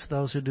against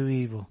those who do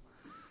evil,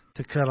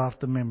 to cut off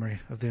the memory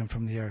of them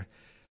from the earth."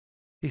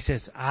 He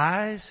says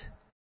eyes,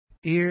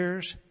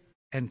 ears,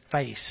 and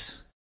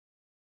face.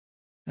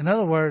 In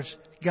other words,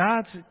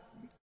 God's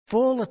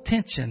full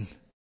attention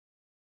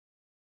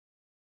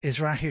is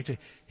right here too.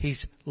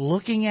 He's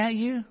looking at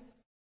you.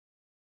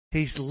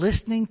 He's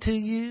listening to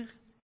you.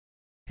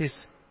 His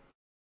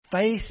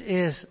face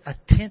is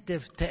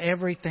attentive to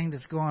everything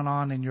that's going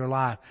on in your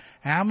life.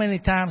 How many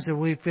times do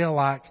we feel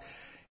like,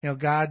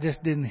 God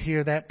just didn't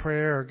hear that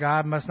prayer, or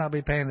God must not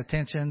be paying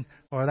attention,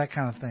 or that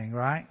kind of thing,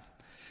 right?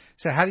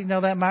 So how do you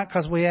know that, Mike?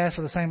 Because we ask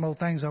for the same old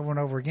things over and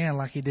over again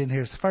like He didn't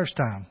hear us the first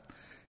time.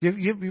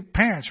 You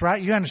parents,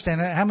 right? You understand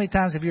that. How many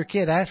times have your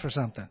kid asked for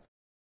something?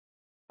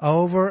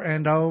 Over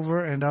and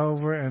over and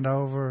over and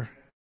over,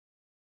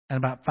 and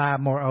about 5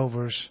 more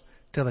overs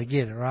till they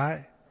get it,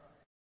 right?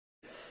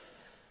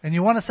 And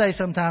you want to say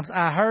sometimes,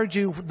 "I heard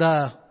you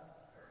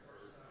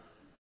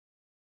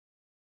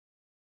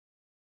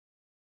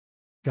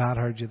God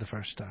heard you the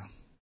first time.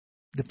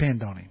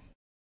 Depend on Him.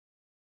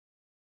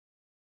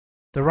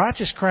 "The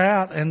righteous cry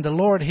out, and the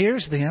Lord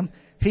hears them.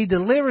 He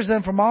delivers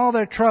them from all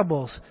their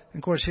troubles."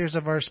 And of course, here's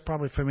a verse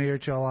probably familiar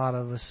to a lot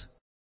of us.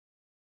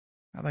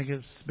 I think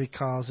it's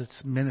because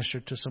it's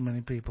ministered to so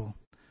many people.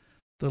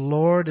 "The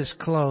Lord is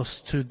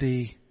close to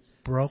the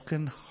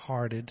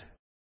brokenhearted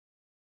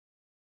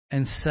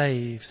and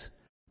saves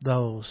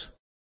those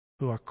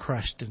who are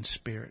crushed in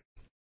spirit."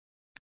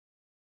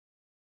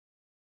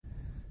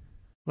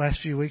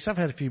 Last few weeks, I've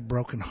had a few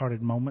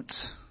brokenhearted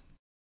moments.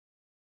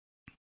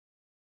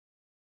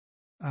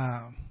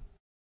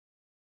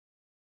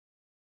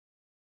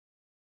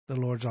 The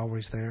Lord's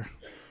always there.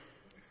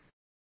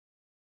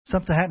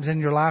 Something happens in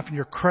your life and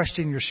you're crushed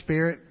in your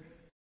spirit.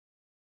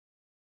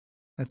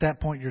 At that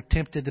point, you're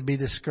tempted to be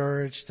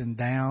discouraged and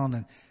down,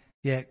 and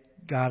yet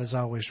God is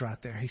always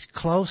right there. He's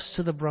close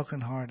to the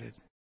brokenhearted.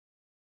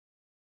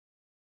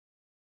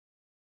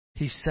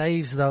 He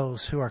saves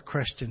those who are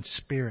crushed in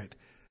spirit.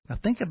 Now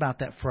think about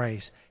that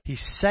phrase. He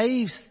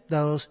saves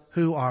those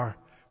who are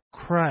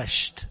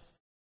crushed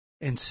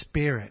in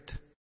spirit.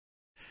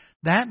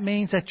 That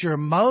means that your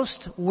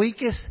most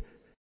weakest,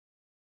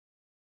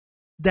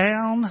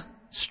 down,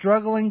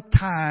 struggling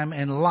time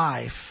in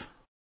life,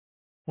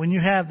 when you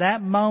have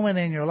that moment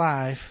in your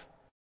life,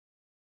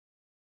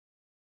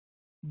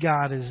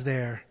 God is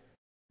there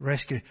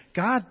rescuing.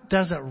 God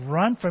doesn't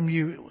run from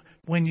you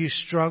when you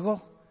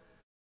struggle.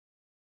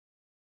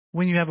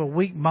 when you have a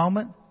weak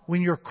moment,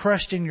 when you're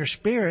crushed in your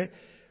spirit,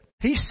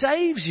 He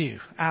saves you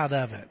out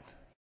of it.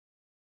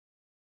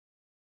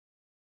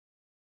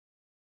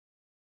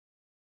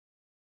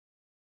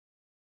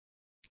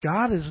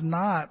 God is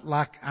not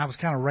like I was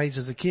kind of raised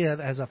as a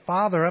kid, as a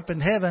father up in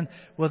heaven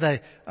with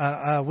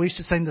we used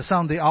to sing the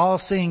song, the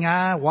all-seeing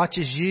eye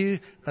watches you,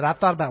 but I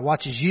thought about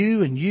watches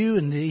you, and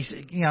he's,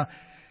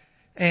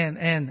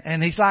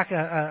 and he's like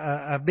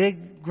a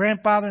big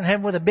grandfather in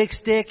heaven with a big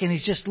stick, and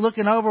He's just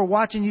looking over,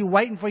 watching you,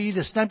 waiting for you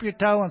to stump your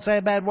toe and say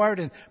a bad word,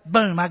 and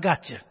boom, I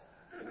got you.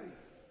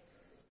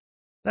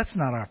 That's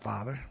not our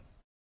Father.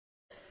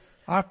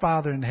 Our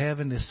Father in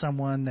heaven is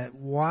someone that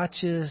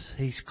watches,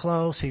 He's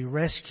close, He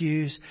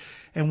rescues.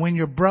 And when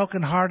you're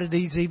brokenhearted,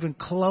 He's even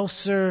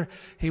closer.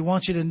 He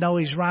wants you to know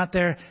He's right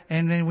there.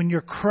 And then when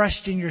you're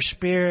crushed in your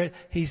spirit,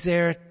 He's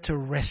there to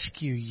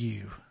rescue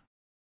you.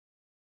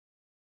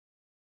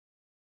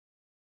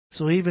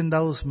 So even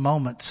those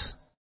moments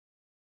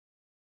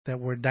that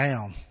we're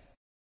down,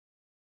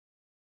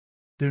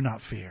 do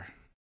not fear.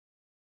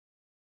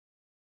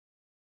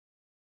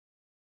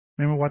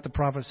 Remember what the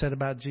prophet said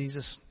about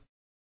Jesus?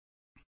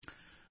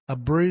 A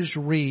bruised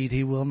reed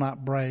He will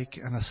not break,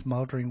 and a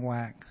smoldering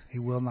wax He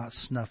will not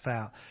snuff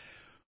out.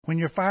 When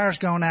your fire's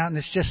gone out and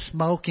it's just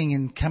smoking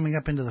and coming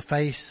up into the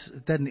face,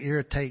 it doesn't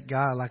irritate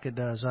God like it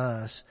does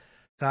us.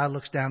 God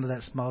looks down to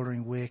that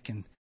smoldering wick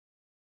and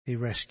He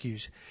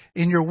rescues.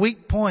 In your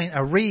weak point,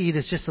 a reed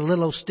is just a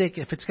little old stick.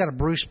 If it's got a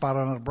bruise spot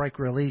on it, it'll break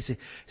real easy. It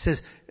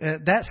says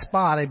that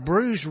spot, a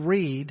bruised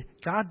reed,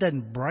 God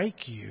doesn't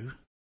break you.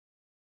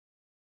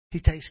 He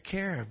takes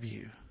care of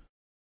you.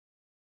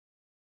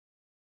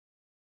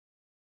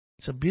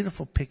 It's a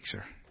beautiful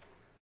picture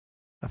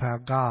of how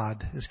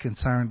God is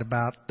concerned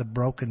about the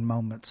broken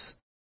moments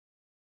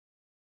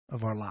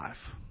of our life.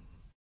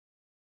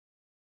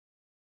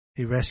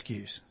 He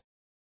rescues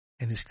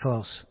and He's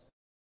close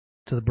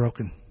to the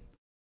broken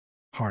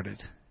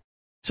hearted.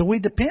 So we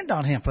depend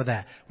on Him for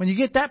that. When you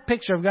get that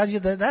picture of God,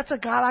 that's a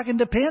God I can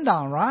depend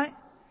on, right?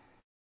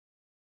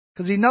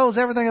 Because He knows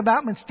everything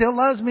about me and still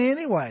loves me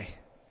anyway.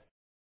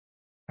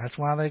 That's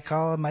why they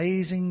call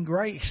Amazing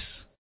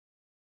Grace.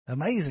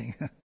 Amazing.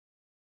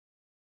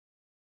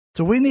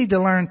 So we need to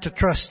learn to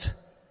trust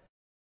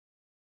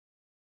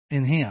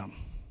in Him.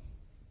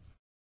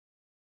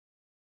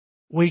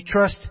 We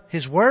trust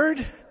His Word.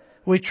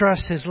 We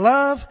trust His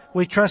love.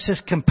 We trust His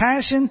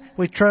compassion.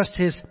 We trust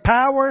His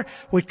power.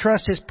 We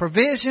trust His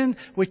provision.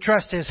 We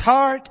trust His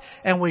heart.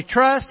 And we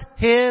trust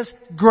His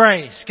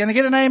grace. Can I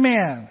get an amen?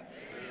 Amen.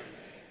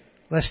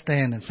 Let's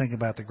stand and think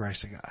about the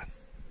grace of God.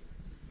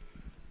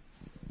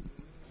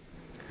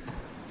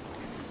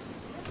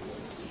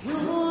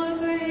 Your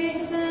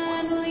grace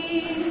that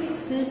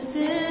leads the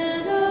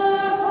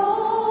sinner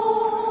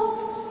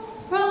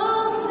home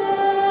from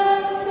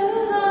death to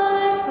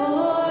life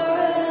forever,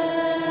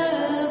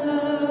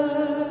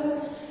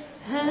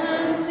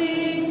 and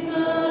seek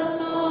the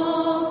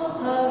soul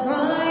of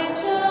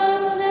righteousness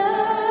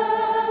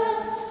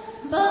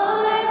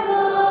by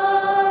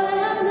blood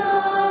and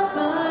not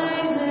by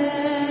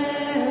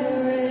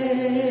merit.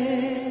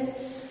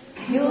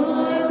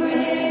 Your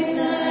grace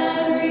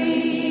that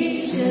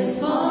reaches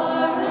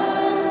far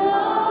and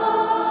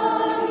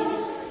wide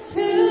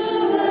to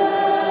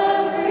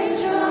every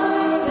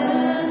tribe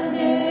and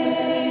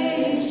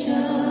nation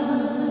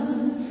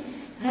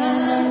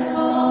has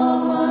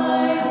called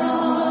my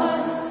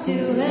heart to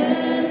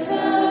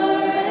enter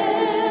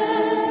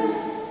in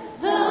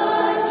the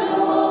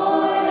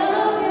joy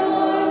of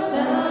your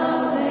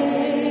salvation.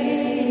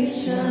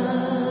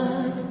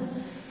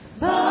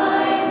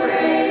 By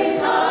grace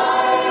I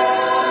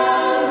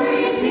am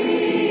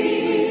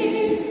redeemed.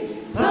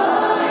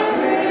 By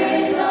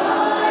grace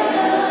I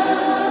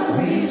am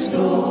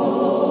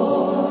restored.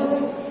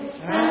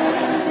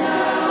 And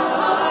now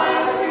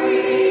I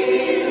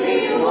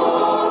freely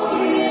walk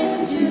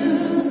into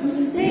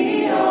the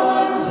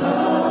arms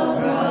of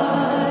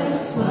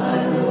Christ my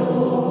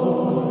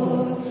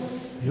Lord.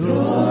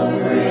 Your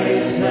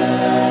grace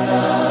that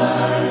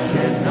I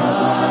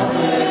cannot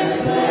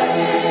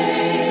explain,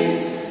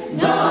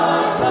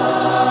 not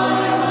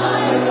by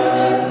my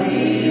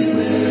earthly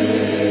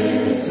wisdom.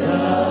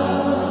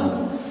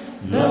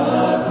 The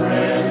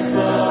Prince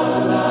of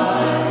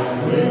Life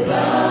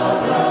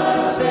without a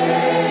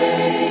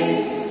stain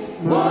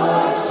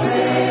was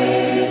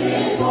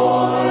traded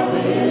for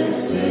this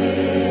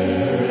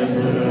sinner.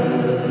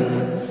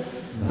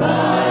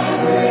 By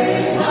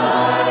grace I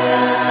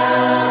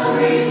am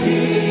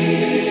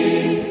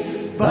redeemed.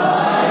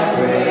 By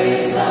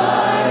grace I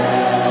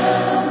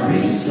am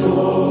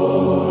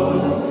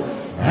restored.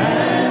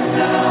 And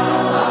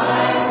now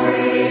I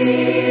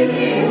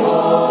freely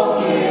walk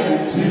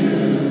into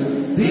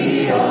the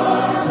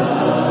arms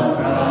of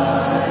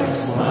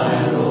Christ my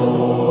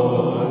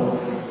Lord.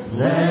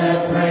 Let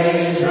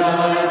praise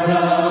rise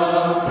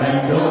up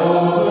and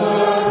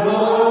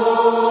overflow.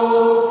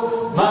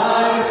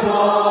 My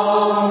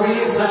song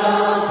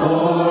resound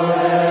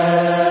forever.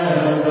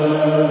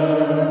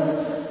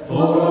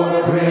 For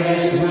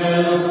grace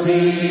will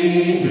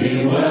see me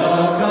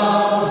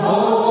welcome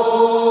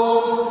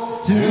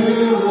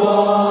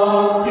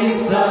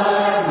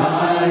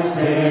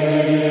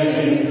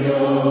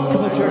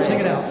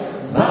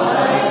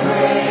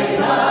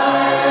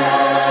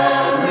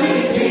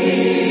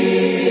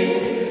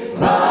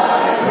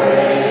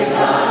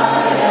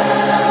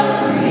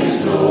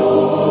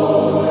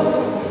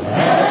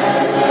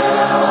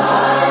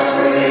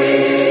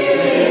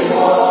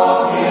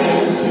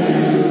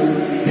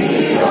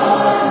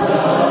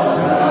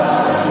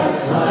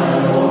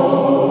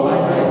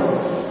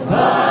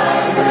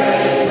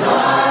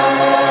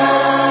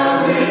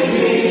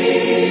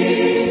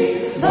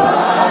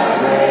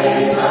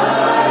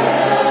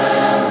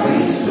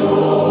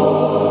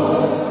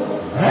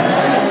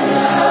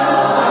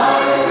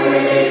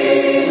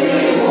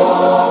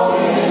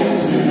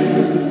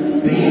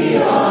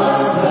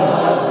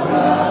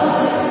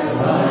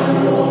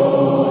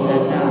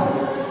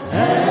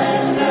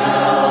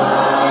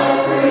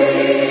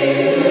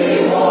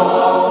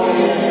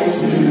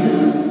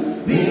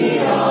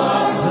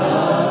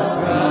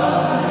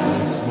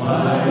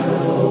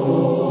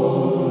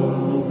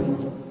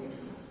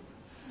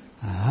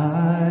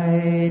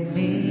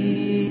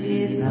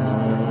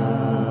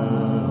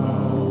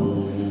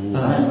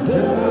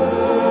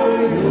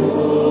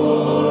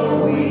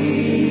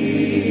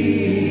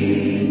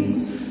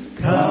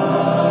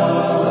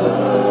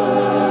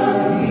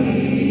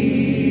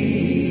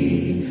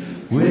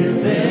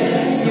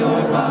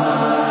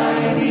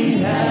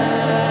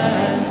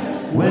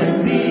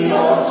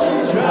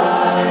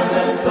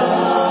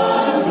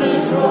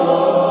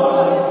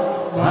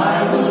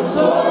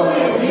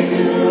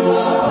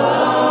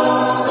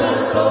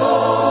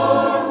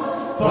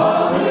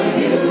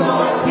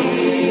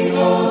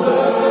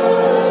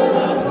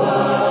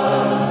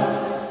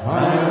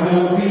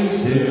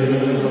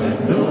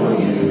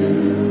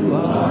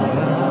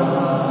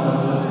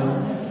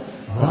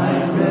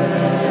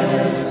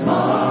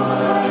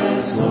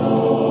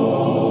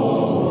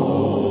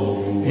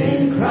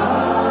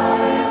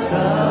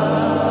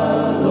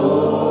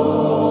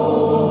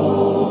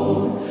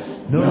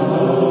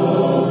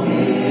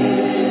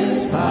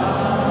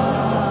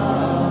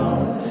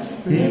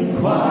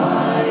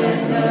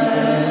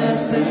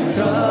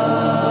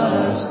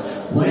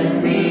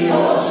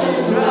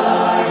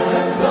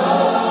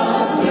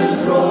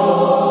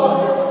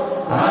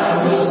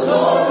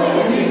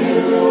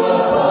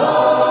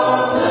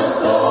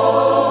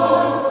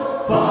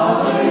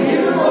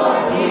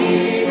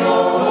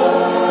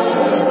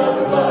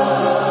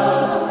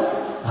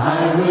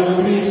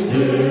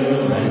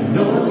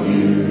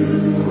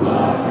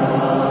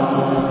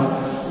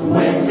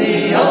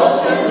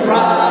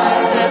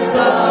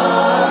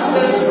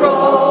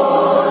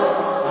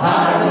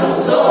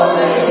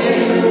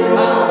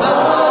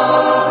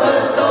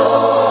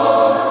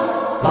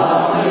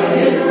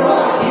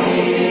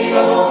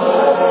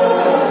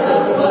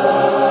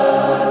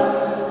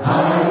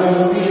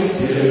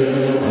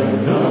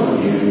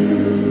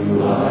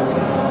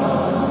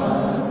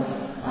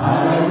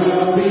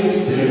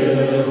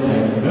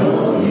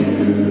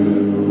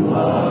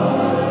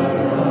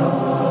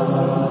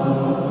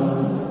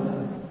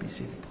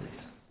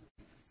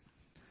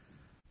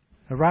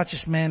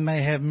righteous man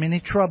may have many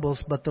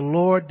troubles, but the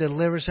Lord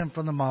delivers him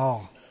from them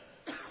all.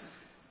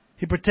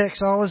 He protects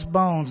all his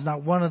bones,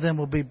 not one of them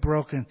will be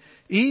broken.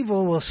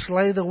 Evil will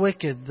slay the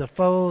wicked, the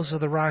foes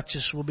of the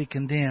righteous will be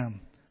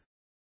condemned.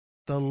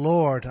 The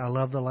Lord, I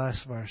love the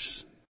last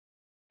verse,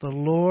 the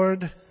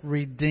Lord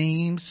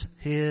redeems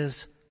His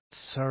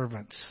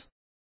servants.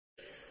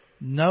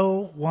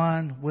 No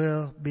one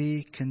will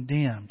be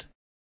condemned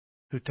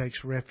who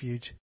takes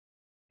refuge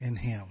in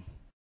Him.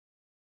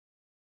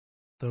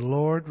 The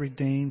Lord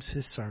redeems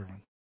His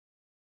servant.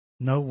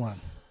 No one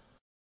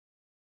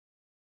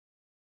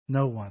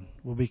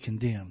will be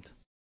condemned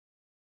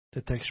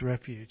that takes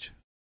refuge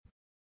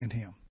in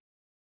Him.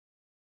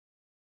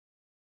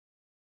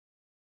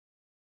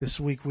 This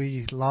week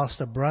we lost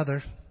a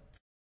brother,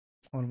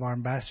 one of our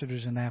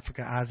ambassadors in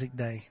Africa, Isaac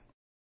Day.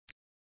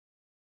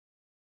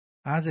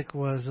 Isaac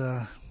was,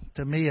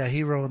 to me, a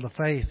hero of the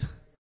faith.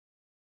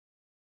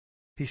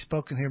 He's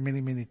spoken here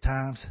many, many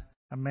times.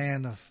 A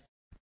man of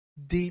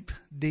deep,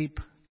 deep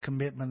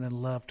commitment and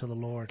love to the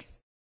Lord.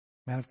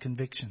 Man of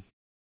conviction.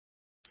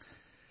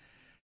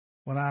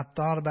 When I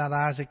thought about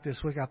Isaac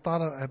this week, and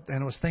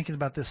I was thinking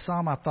about this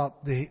psalm, I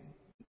thought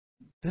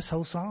this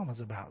whole psalm is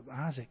about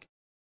Isaac.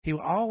 He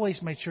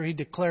always made sure he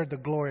declared the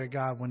glory of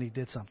God when he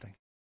did something.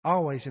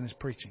 Always in his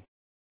preaching.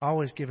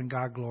 Always giving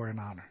God glory and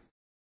honor.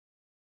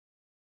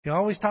 He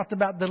always talked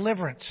about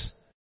deliverance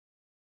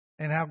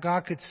and how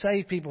God could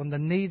save people and the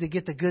need to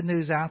get the good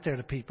news out there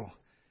to people.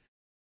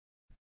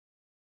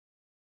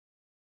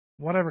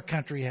 Whatever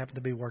country he happened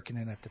to be working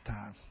in at the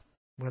time,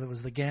 whether it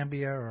was the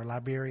Gambia or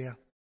Liberia.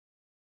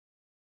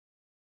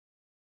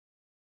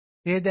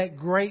 He had that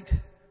great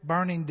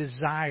burning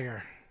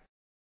desire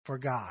for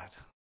God.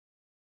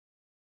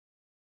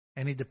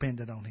 And he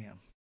depended on Him.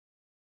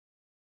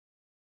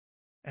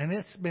 And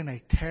it's been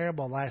a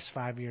terrible last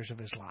 5 years of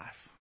his life.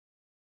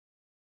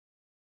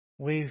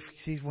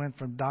 He went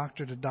from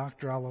doctor to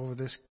doctor all over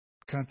this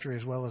country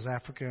as well as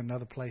Africa and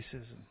other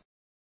places, and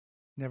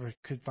never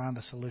could find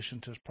a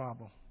solution to his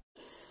problem.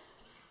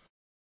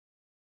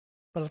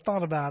 But I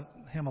thought about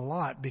him a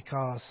lot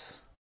because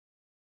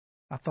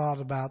I thought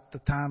about the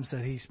times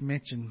that he's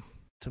mentioned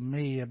to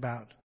me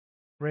about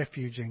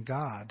refuge in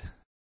God.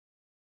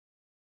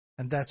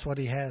 And that's what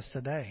he has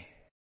today.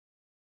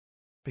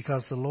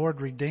 Because the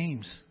Lord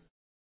redeems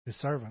His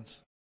servants.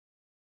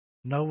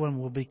 No one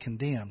will be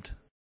condemned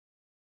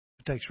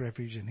who takes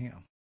refuge in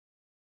Him.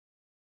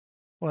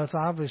 Well, it's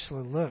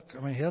obviously,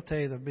 He'll tell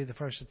you, they'll be the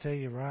first to tell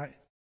you, right?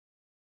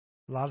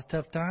 A lot of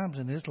tough times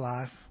in his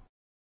life.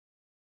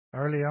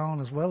 Early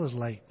on as well as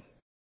late.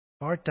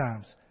 Hard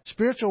times.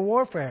 Spiritual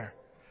warfare.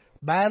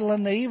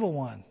 Battling the evil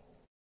one.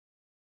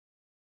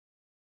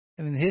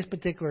 And in his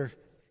particular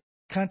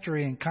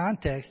country and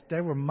context,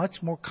 they were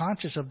much more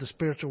conscious of the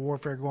spiritual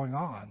warfare going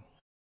on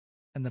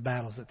and the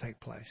battles that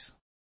take place.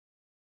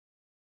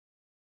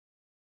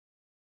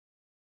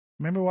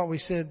 Remember what we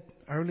said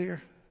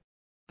earlier?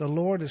 The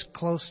Lord is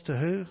close to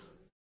who?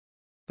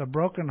 The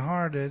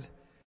brokenhearted,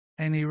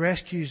 and He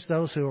rescues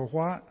those who are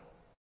what?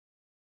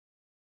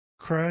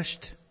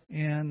 Crushed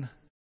in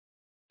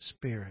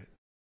spirit.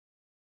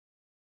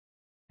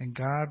 And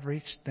God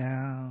reached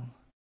down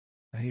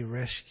and He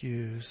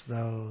rescues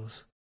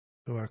those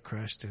who are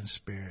crushed in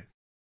spirit.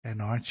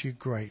 And aren't you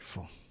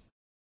grateful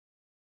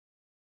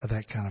for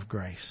that kind of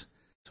grace?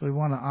 So we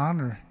want to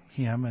honor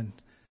Him, and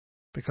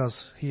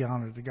because He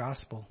honored the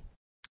gospel.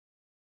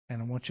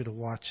 And I want you to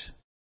watch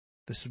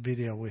this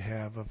video we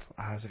have of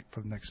Isaac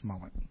for the next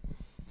moment.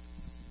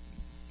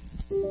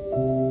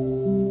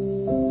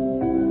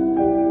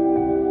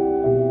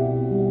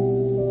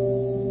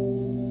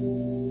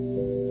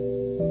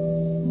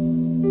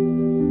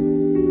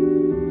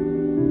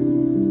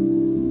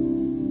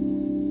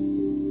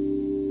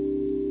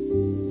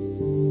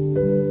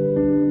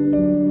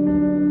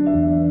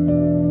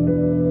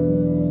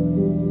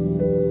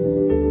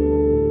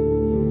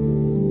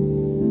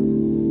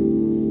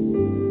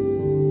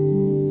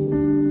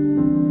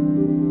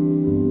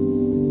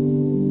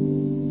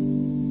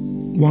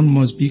 One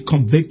must be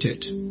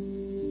convicted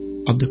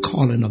of the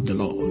calling of the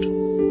Lord.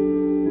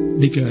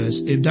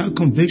 Because if that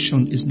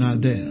conviction is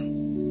not there,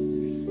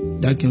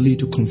 that can lead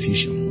to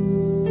confusion.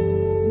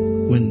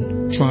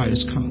 When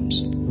trials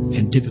comes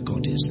and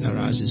difficulties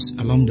arises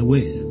along the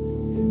way,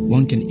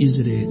 one can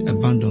easily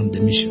abandon the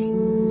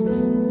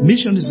mission.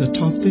 Mission is a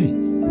tough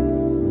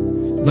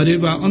thing. But if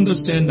I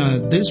understand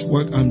that this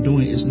work I'm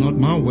doing is not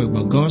my work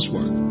but God's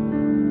work,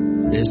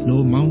 there's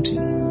no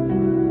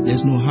mountain,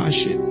 there's no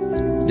hardship,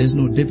 there's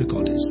no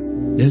difficulties.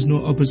 There's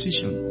no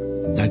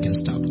opposition that can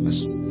stop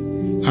us.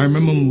 I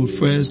remember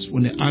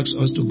when they asked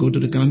us to go to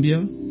the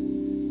Gambia,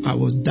 I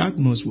was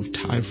diagnosed with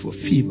typhoid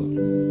fever.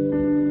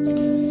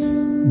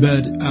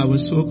 But I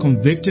was so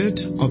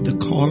convicted of the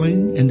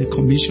calling and the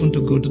commission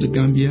to go to the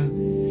Gambia.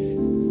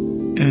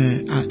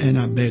 And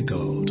I beg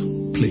God,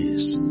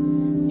 please,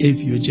 if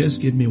you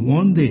just give me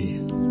one day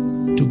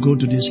to go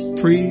to this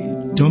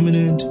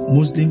predominant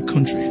Muslim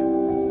country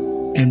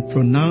and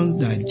pronounce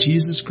that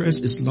Jesus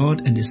Christ is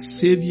Lord and the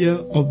Savior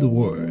of the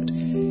world,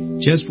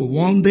 just for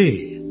one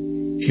day,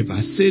 If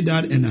I say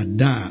that and I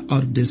die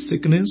out of this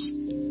sickness,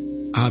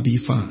 I'll be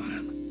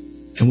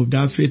fine. And with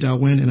that faith, I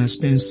went and I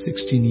spent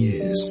 16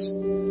 years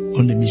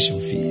on the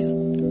mission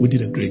field. We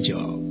did a great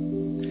job.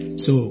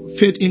 So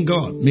faith in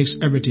God makes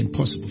everything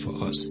possible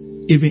for us.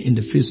 Even in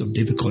the face of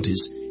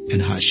difficulties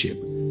and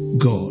hardship,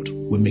 God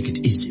will make it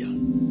easier.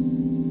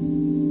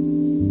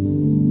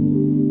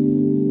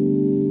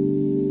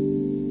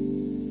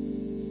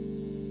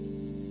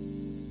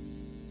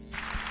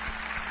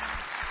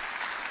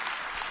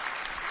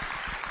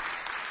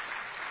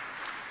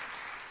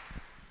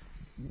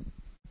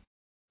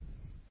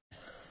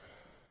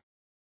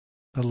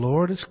 The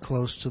Lord is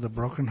close to the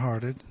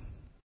brokenhearted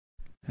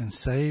and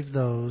save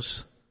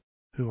those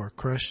who are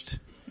crushed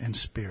in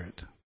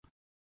spirit.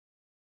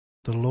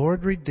 The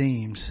Lord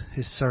redeems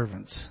his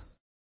servants.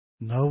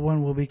 No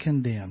one will be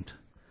condemned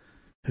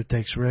who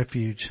takes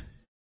refuge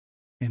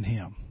in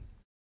him.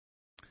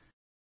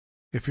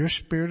 If your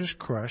spirit is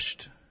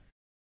crushed,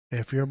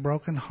 if you're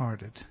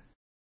brokenhearted,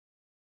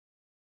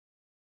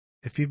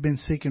 if you've been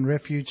seeking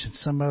refuge in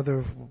some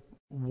other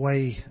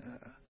way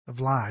of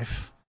life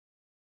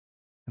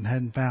and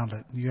hadn't found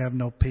it, you have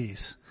no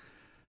peace.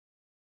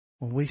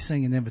 When we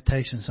sing an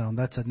invitation song,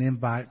 that's an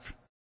invite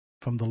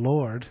from the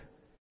Lord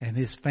and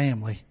his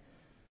family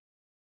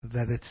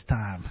that it's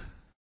time.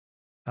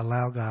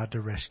 Allow God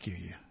to rescue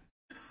you.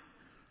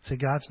 See,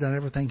 God's done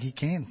everything he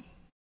can,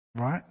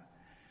 right?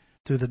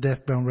 Through the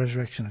death, burial, and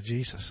resurrection of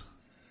Jesus.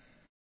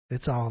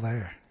 It's all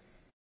there.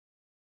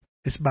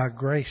 It's by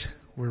grace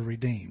we're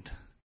redeemed.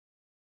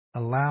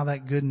 Allow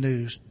that good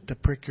news to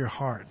prick your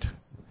heart,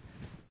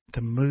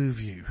 to move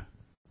you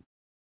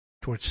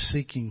towards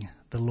seeking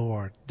the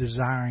Lord,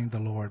 desiring the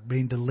Lord,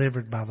 being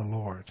delivered by the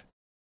Lord.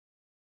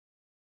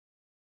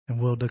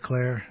 And we'll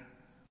declare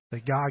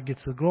that God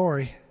gets the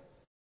glory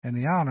and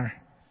the honor,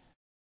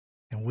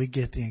 and we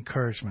get the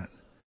encouragement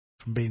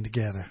from being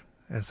together,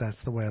 as that's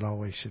the way it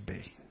always should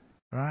be.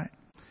 Right?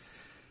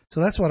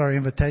 So that's what our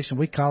invitation,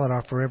 we call it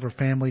our forever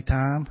family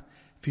time.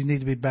 If you need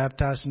to be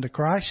baptized into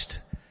Christ,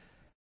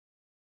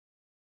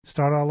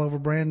 start all over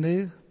brand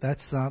new,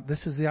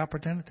 this is the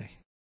opportunity.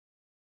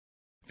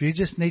 If you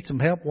just need some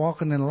help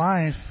walking in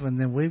life, and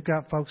then we've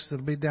got folks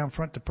that'll be down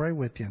front to pray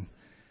with you, and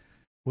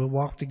we'll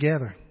walk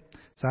together.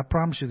 So I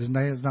promise you,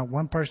 there's not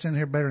one person in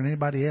here better than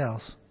anybody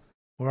else.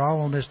 We're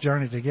all on this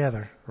journey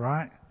together,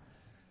 right?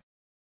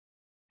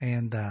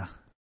 And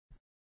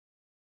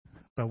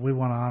but we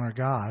want to honor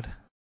God,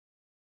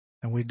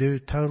 and we do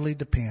totally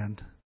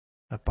depend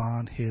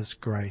upon his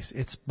grace.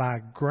 It's by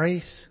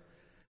grace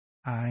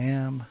I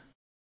am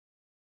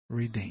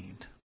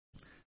redeemed.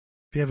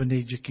 If you have a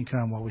need, you can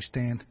come while we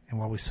stand and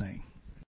while we sing.